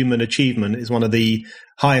forms of human achievement, is one of the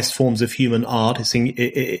highest forms of human art.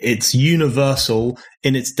 It's universal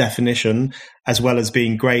in its definition, as well as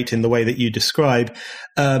being great in the way that you describe.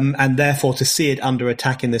 And therefore, to see it under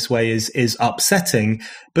attack in this way is upsetting.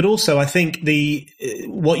 But also, I think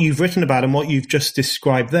what you've written about and what you've just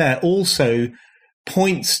described there also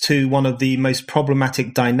points to one of the most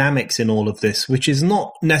problematic dynamics in all of this, which is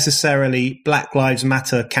not necessarily Black Lives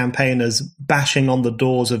Matter campaigners bashing on the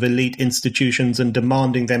doors of elite institutions and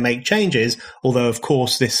demanding they make changes, although, of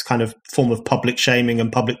course, this kind of form of public shaming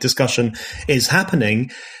and public discussion is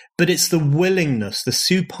happening. But it's the willingness, the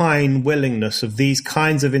supine willingness of these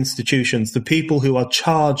kinds of institutions, the people who are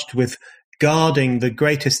charged with guarding the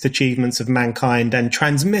greatest achievements of mankind and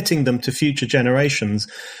transmitting them to future generations,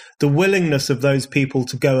 the willingness of those people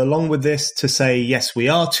to go along with this, to say, yes, we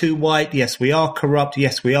are too white, yes, we are corrupt,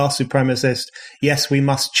 yes, we are supremacist, yes, we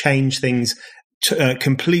must change things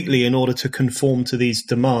completely in order to conform to these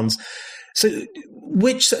demands. So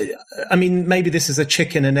maybe this is a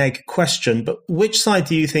chicken and egg question, but which side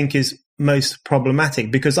do you think is most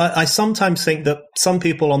problematic? Because I sometimes think that some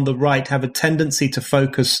people on the right have a tendency to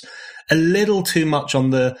focus a little too much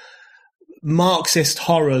on the Marxist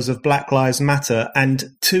horrors of Black Lives Matter and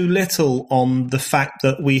too little on the fact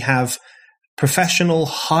that we have professional,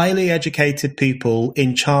 highly educated people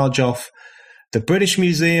in charge of the British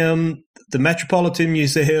Museum, the Metropolitan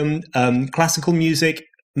Museum, classical music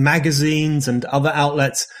magazines and other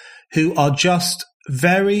outlets who are just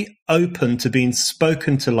very open to being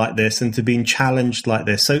spoken to like this and to being challenged like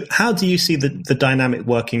this. So how do you see the dynamic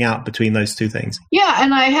working out between those two things? Yeah,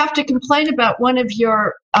 and I have to complain about one of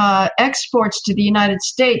your exports to the United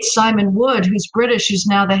States, Simon Wood, who's British, who's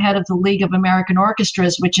now the head of the League of American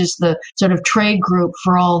Orchestras, which is the sort of trade group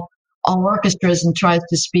for all orchestras, and tries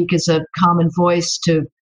to speak as a common voice to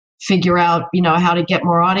figure out, how to get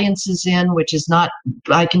more audiences in, which is not,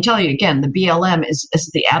 I can tell you again, the BLM is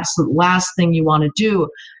the absolute last thing you want to do.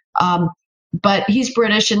 But he's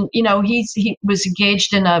British and, he was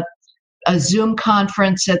engaged in a Zoom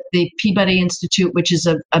conference at the Peabody Institute, which is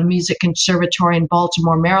a music conservatory in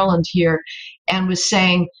Baltimore, Maryland here, and was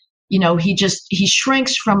saying, he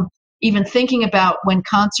shrinks from even thinking about when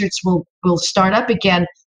concerts will start up again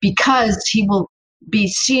because he will be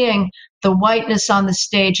seeing the whiteness on the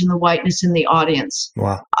stage and the whiteness in the audience.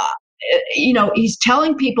 Wow. He's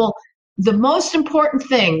telling people the most important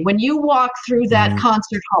thing when you walk through that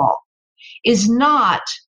concert hall is not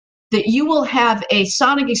that you will have a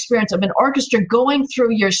sonic experience of an orchestra going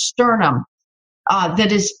through your sternum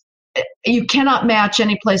that is you cannot match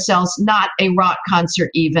anyplace else, not a rock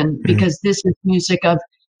concert even, because this is music of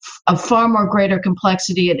far more greater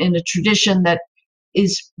complexity and in a tradition that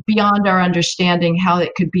is beyond our understanding how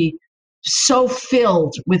it could be so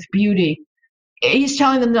filled with beauty. He's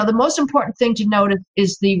telling them, now, the most important thing to notice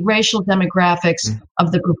is the racial demographics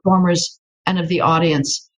of the performers and of the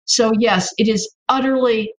audience. So, yes, it is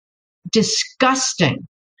utterly disgusting,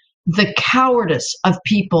 the cowardice of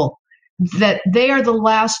people, that they are the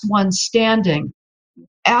last ones standing.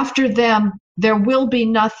 After them, there will be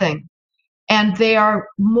nothing. And they are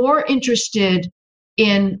more interested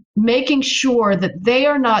in making sure that they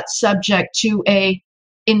are not subject to a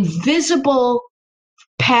invisible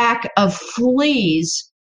pack of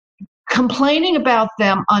fleas complaining about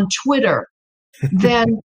them on Twitter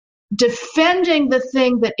than defending the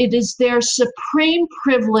thing that it is their supreme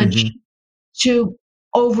privilege to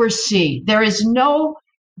oversee. There is no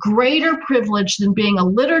greater privilege than being a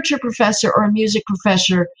literature professor or a music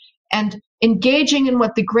professor and engaging in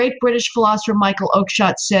what the great British philosopher Michael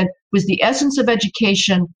Oakeshott said was the essence of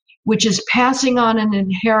education, which is passing on an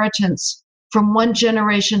inheritance from one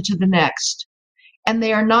generation to the next. and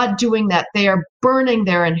they are not doing that. They are burning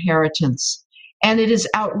their inheritance. And it is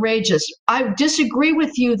outrageous. I disagree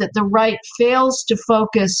with you that the right fails to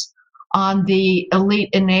focus on the elite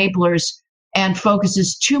enablers and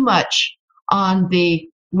focuses too much on the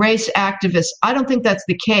race activists. I don't think that's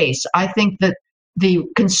the case. I think that the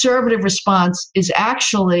conservative response is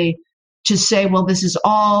actually to say, well, this is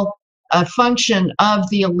all a function of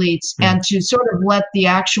the elites, and to sort of let the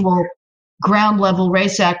actual ground level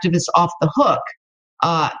race activists off the hook.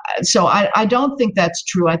 So I don't think that's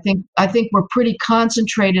true. I think we're pretty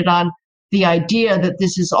concentrated on the idea that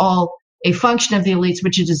this is all a function of the elites,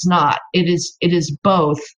 which it is not. It is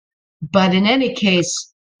both. But in any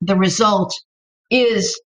case, the result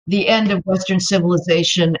is the end of Western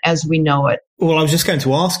civilization as we know it. Well, I was just going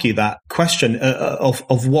to ask you that question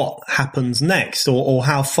of what happens next, or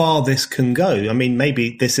how far this can go. I mean,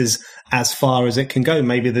 maybe this is as far as it can go.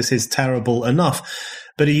 Maybe this is terrible enough.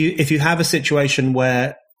 But if you have a situation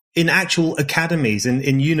where in actual academies,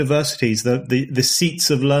 in universities, the seats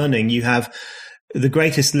of learning, you have the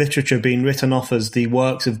greatest literature being written off as the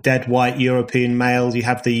works of dead white European males. You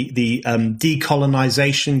have the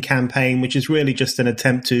decolonization campaign, which is really just an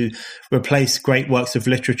attempt to replace great works of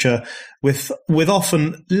literature with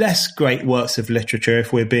often less great works of literature,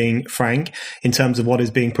 if we're being frank, in terms of what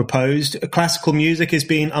is being proposed. Classical music is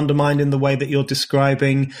being undermined in the way that you're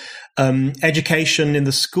describing. Education in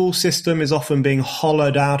the school system is often being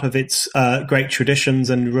hollowed out of its great traditions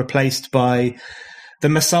and replaced by the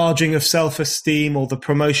massaging of self-esteem, or the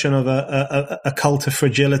promotion of a cult of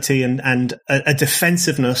fragility and a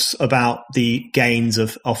defensiveness about the gains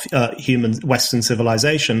of human Western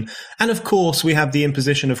civilization. And of course, we have the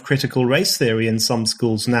imposition of critical race theory in some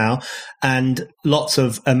schools now, and lots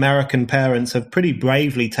of American parents have pretty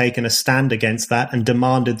bravely taken a stand against that and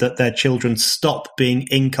demanded that their children stop being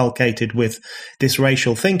inculcated with this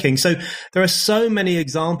racial thinking. So there are so many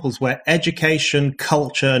examples where education,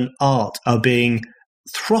 culture, and art are being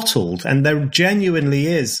throttled, and there genuinely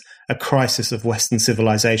is a crisis of Western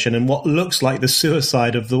civilization and what looks like the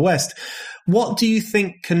suicide of the West. What do you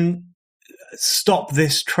think can stop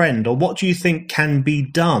this trend, or what do you think can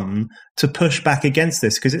be done to push back against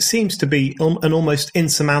this? Because it seems to be an almost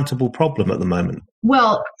insurmountable problem at the moment.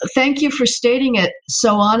 Well, thank you for stating it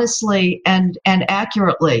so honestly and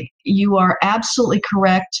accurately. You are absolutely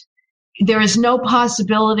correct. There is no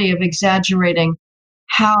possibility of exaggerating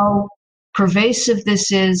how pervasive this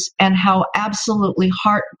is and how absolutely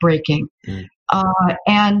heartbreaking.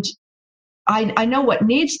 And I know what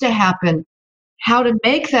needs to happen. How to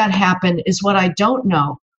make that happen is what I don't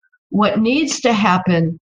know. What needs to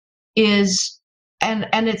happen is, and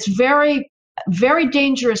it's very, very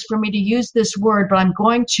dangerous for me to use this word, but I'm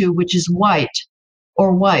going to, which is white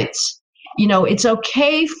or whites. You know, it's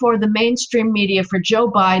okay for the mainstream media, for Joe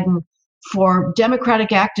Biden, for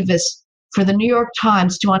Democratic activists, for the New York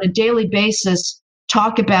Times to on a daily basis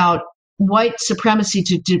talk about white supremacy,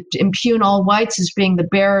 to impugn all whites as being the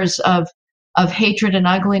bearers of hatred and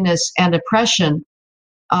ugliness and oppression.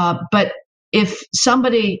 But if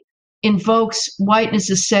somebody invokes whiteness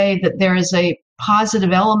to say that there is a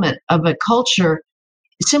positive element of a culture,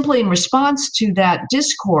 simply in response to that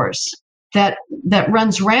discourse that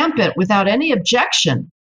runs rampant without any objection,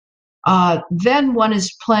 then one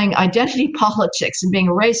is playing identity politics and being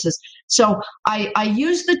a racist. So I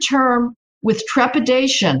use the term with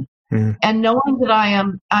trepidation and knowing that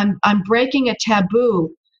I'm breaking a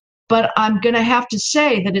taboo, but I'm going to have to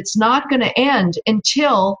say that it's not going to end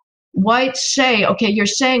until whites say, okay, you're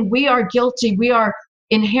saying we are guilty, we are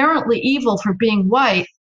inherently evil for being white.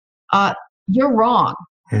 You're wrong.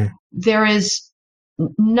 There is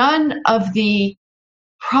none of the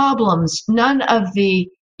problems, none of the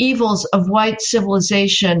evils of white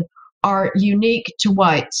civilization are unique to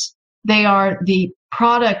whites. They are the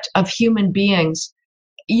product of human beings.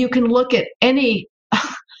 You can look at any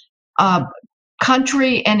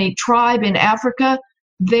country, any tribe in Africa.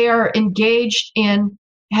 They are engaged in,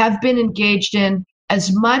 have been engaged in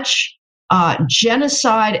as much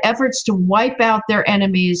genocide, efforts to wipe out their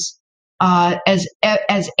enemies as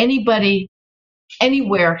anybody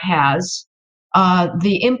anywhere has.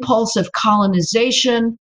 The impulse of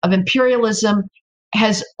colonization, of imperialism,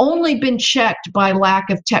 has only been checked by lack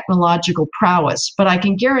of technological prowess. But I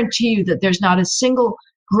can guarantee you that there's not a single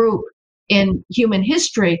group in human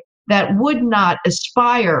history that would not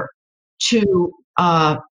aspire to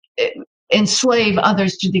enslave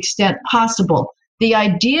others to the extent possible. The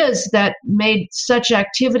ideas that made such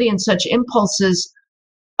activity and such impulses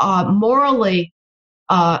morally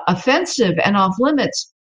offensive and off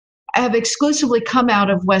limits have exclusively come out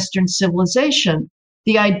of Western civilization.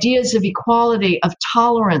 The ideas of equality, of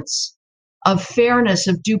tolerance, of fairness,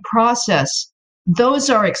 of due process, those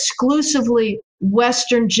are exclusively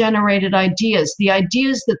Western-generated ideas. The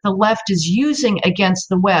ideas that the left is using against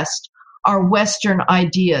the West are Western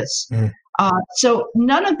ideas. Mm. So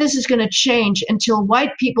none of this is going to change until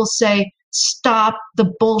white people say, stop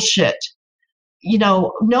the bullshit.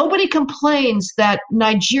 Nobody complains that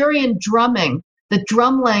Nigerian drumming, the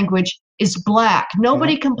drum language, is black.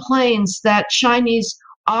 Nobody complains that Chinese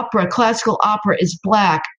opera, classical opera, is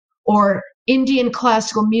black, or Indian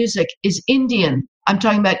classical music is Indian. I'm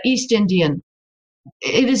talking about East Indian.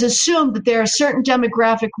 It is assumed that there are certain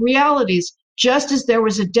demographic realities, just as there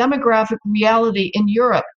was a demographic reality in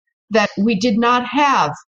Europe that we did not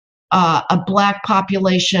have a black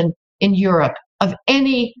population in Europe of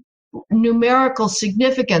any numerical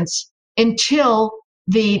significance until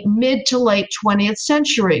the mid to late 20th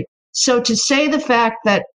century. So to say the fact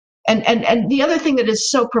that, and the other thing that is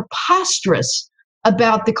so preposterous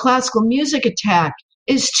about the classical music attack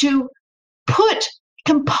is to put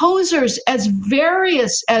composers as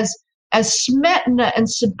various as Smetana and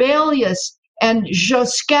Sibelius and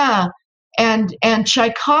Josquin and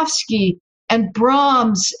Tchaikovsky and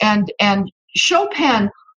Brahms and Chopin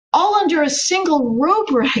all under a single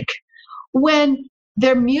rubric when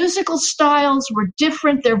their musical styles were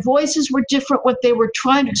different, their voices were different, what they were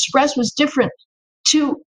trying to express was different.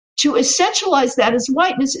 To essentialize that as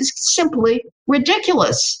whiteness is simply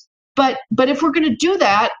ridiculous. But if we're going to do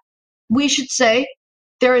that, we should say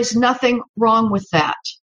there is nothing wrong with that.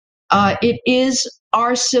 It is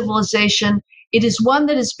our civilization. It is one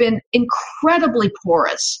that has been incredibly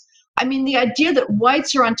porous. I mean, the idea that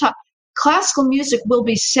whites are on top. Classical music will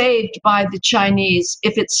be saved by the Chinese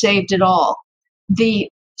if it's saved at all. The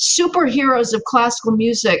superheroes of classical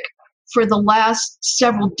music for the last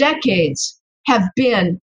several decades have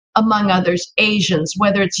been, among others, Asians,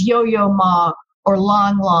 whether it's Yo-Yo Ma or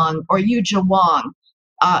Lang Lang or Yu Wang.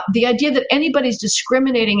 The idea that anybody's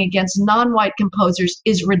discriminating against non-white composers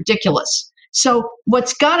is ridiculous. So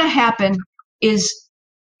what's got to happen is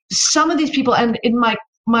some of these people, and in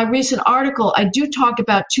my recent article, I do talk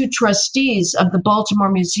about two trustees of the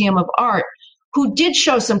Baltimore Museum of Art who did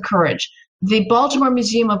show some courage. The Baltimore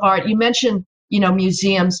Museum of Art, you mentioned,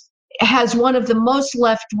 museums, has one of the most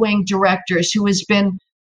left-wing directors who has been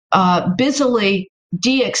busily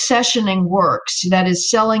deaccessioning works, that is,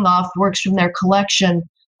 selling off works from their collection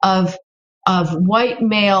of white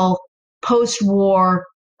male post-war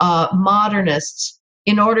modernists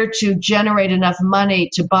in order to generate enough money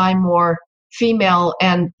to buy more female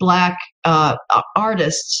and black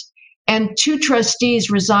artists. And two trustees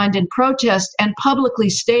resigned in protest and publicly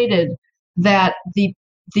stated that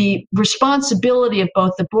the responsibility of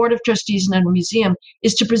both the Board of Trustees and the museum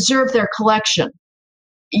is to preserve their collection.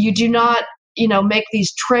 You do not, make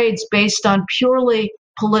these trades based on purely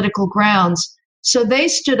political grounds. So they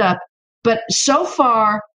stood up, but so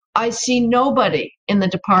far I see nobody in the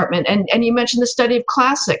department. And you mentioned the study of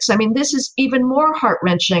classics. I mean, this is even more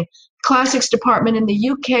heart-wrenching. Classics department in the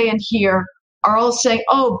UK and here are all saying,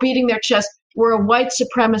 beating their chest, we're a white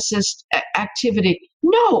supremacist activity.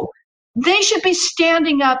 No, they should be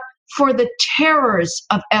standing up for the terrors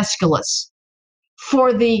of Aeschylus,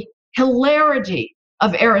 for the hilarity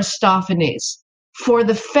of Aristophanes, for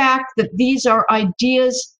the fact that these are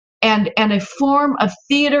ideas and a form of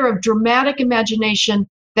theater, of dramatic imagination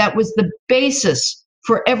that was the basis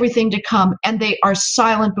for everything to come, and they are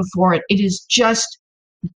silent before it. It is just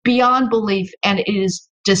beyond belief, and it is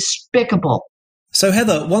despicable. So,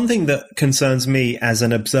 Heather, one thing that concerns me as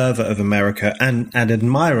an observer of America and an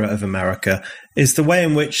admirer of America is the way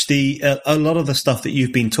in which a lot of the stuff that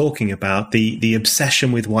you've been talking about, the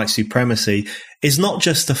obsession with white supremacy, is not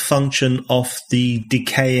just a function of the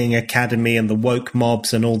decaying academy and the woke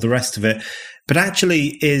mobs and all the rest of it, but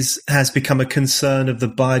actually has become a concern of the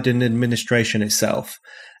Biden administration itself,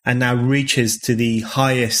 and now reaches to the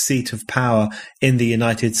highest seat of power in the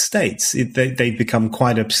United States. They've become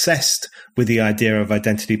quite obsessed with the idea of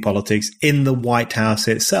identity politics in the White House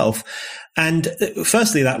itself. And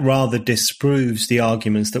firstly, that rather disproves the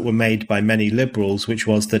arguments that were made by many liberals, which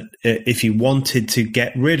was that if you wanted to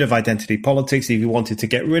get rid of identity politics, if you wanted to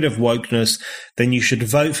get rid of wokeness, then you should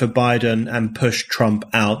vote for Biden and push Trump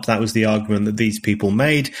out. That was the argument that these people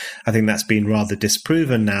made. I think that's been rather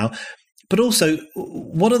disproven now. But also,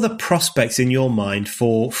 what are the prospects in your mind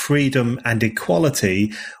for freedom and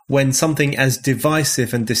equality when something as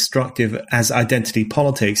divisive and destructive as identity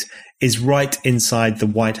politics is right inside the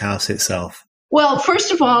White House itself? Well,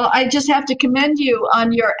 first of all, I just have to commend you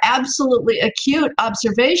on your absolutely acute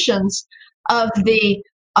observations of the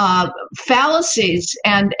fallacies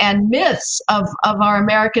and myths of our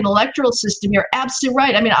American electoral system. You're absolutely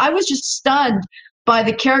right. I mean, I was just stunned by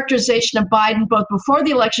the characterization of Biden both before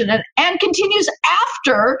the election and continues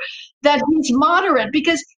after, that he's moderate,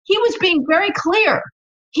 because he was being very clear.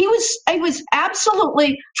 He was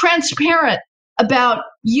absolutely transparent about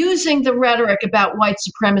using the rhetoric about white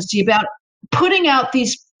supremacy, about putting out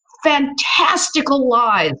these fantastical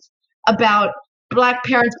lies about Black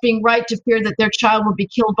parents being right to fear that their child will be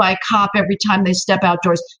killed by a cop every time they step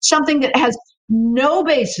outdoors, something that has no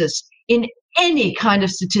basis in any kind of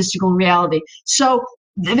statistical reality. So,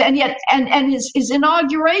 and yet, and his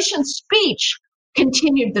inauguration speech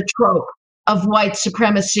continued the trope of white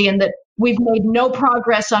supremacy, and that we've made no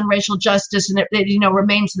progress on racial justice, and it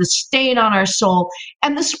remains the stain on our soul.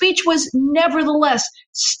 And the speech was nevertheless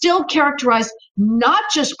still characterized not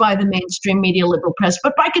just by the mainstream media liberal press,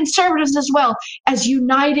 but by conservatives as well, as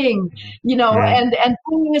uniting, and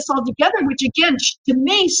bringing us all together, which again, to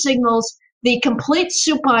me, signals the complete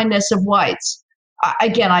supineness of whites.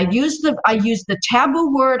 Again, I use the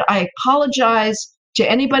taboo word. I apologize to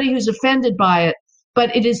anybody who's offended by it,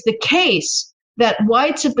 but it is the case that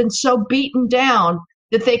whites have been so beaten down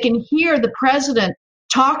that they can hear the president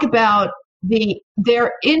talk about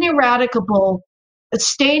their ineradicable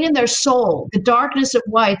stain in their soul, the darkness of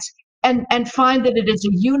whites, and find that it is a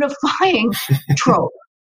unifying trope.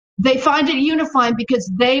 They find it unifying because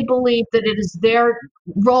they believe that it is their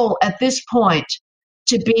role at this point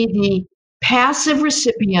to be the passive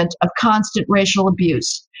recipient of constant racial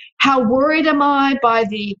abuse. How worried am I by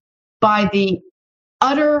the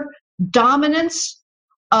utter dominance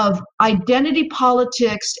of identity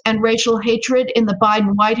politics and racial hatred in the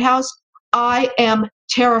Biden White House? I am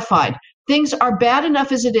terrified. Things are bad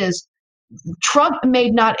enough as it is. Trump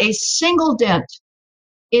made not a single dent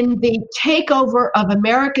in the takeover of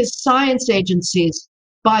America's science agencies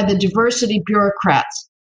by the diversity bureaucrats.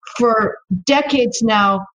 For decades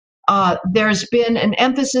now, there's been an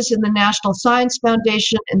emphasis in the National Science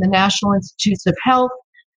Foundation and the National Institutes of Health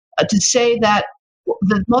to say that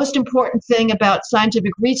the most important thing about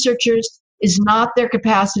scientific researchers is not their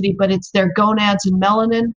capacity, but it's their gonads and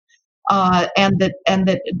melanin, and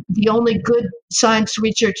that the only good science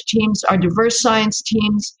research teams are diverse science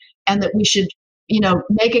teams, and that we should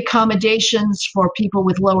make accommodations for people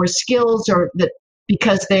with lower skills, or that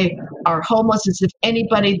because they are homeless, as if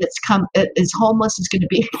anybody is homeless is going to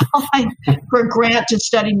be applying for a grant to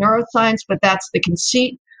study neuroscience, but that's the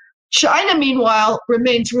conceit. China, meanwhile,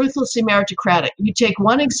 remains ruthlessly meritocratic. You take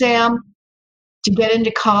one exam to get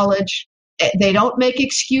into college. They don't make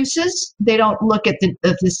excuses. They don't look at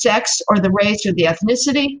the sex or the race or the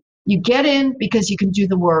ethnicity. You get in because you can do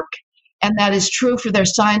the work. And that is true for their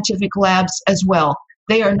scientific labs as well.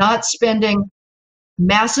 They are not spending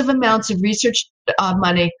massive amounts of research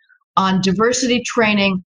money on diversity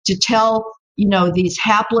training to tell, these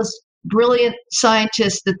hapless, brilliant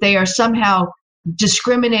scientists that they are somehow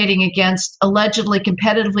discriminating against allegedly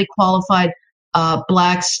competitively qualified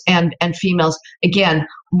blacks and females. Again,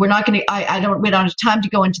 we don't have time to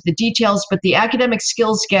go into the details, but the academic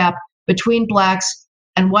skills gap between blacks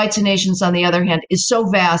and whites and Asians, on the other hand, is so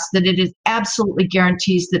vast that it is absolutely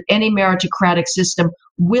guarantees that any meritocratic system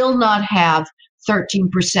will not have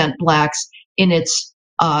 13% blacks in its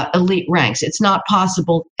elite ranks. It's not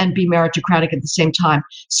possible and be meritocratic at the same time.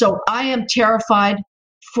 So I am terrified.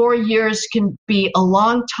 4 years can be a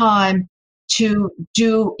long time to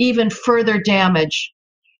do even further damage.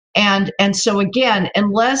 And so again,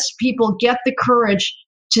 unless people get the courage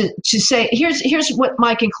to say, here's what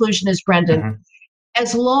my conclusion is, Brendan. Mm-hmm.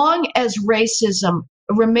 As long as racism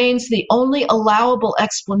remains the only allowable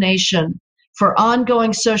explanation for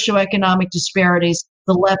ongoing socioeconomic disparities,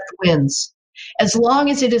 the left wins. As long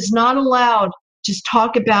as it is not allowed to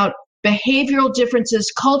talk about behavioral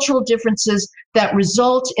differences, cultural differences that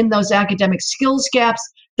result in those academic skills gaps,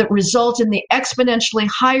 that result in the exponentially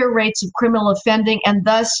higher rates of criminal offending and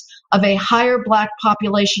thus of a higher black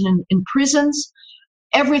population in prisons,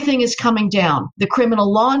 everything is coming down. The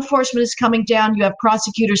criminal law enforcement is coming down. You have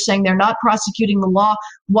prosecutors saying they're not prosecuting the law.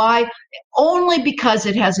 Why? Only because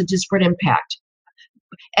it has a disparate impact.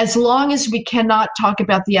 As long as we cannot talk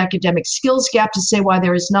about the academic skills gap to say why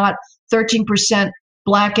there is not 13%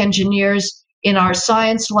 black engineers in our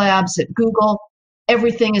science labs at Google,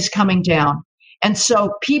 everything is coming down. And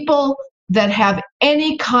so people that have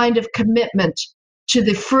any kind of commitment to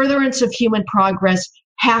the furtherance of human progress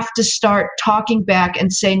have to start talking back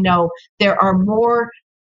and say, no, there are more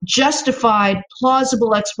justified,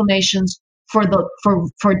 plausible explanations for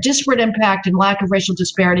disparate impact and lack of racial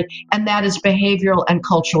disparity, and that is behavioral and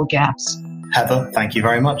cultural gaps. Heather, thank you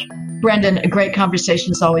very much. Brendan, a great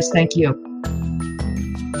conversation as always. Thank you.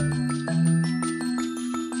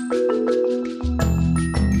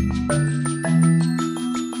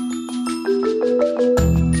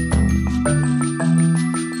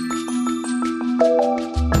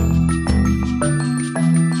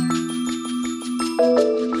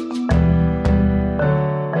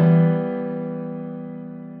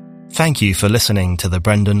 Thank you for listening to The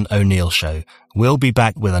Brendan O'Neill Show. We'll be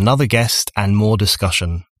back with another guest and more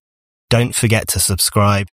discussion. Don't forget to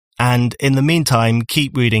subscribe, and in the meantime,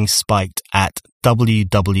 keep reading Spiked at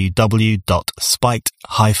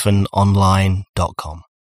www.spiked-online.com.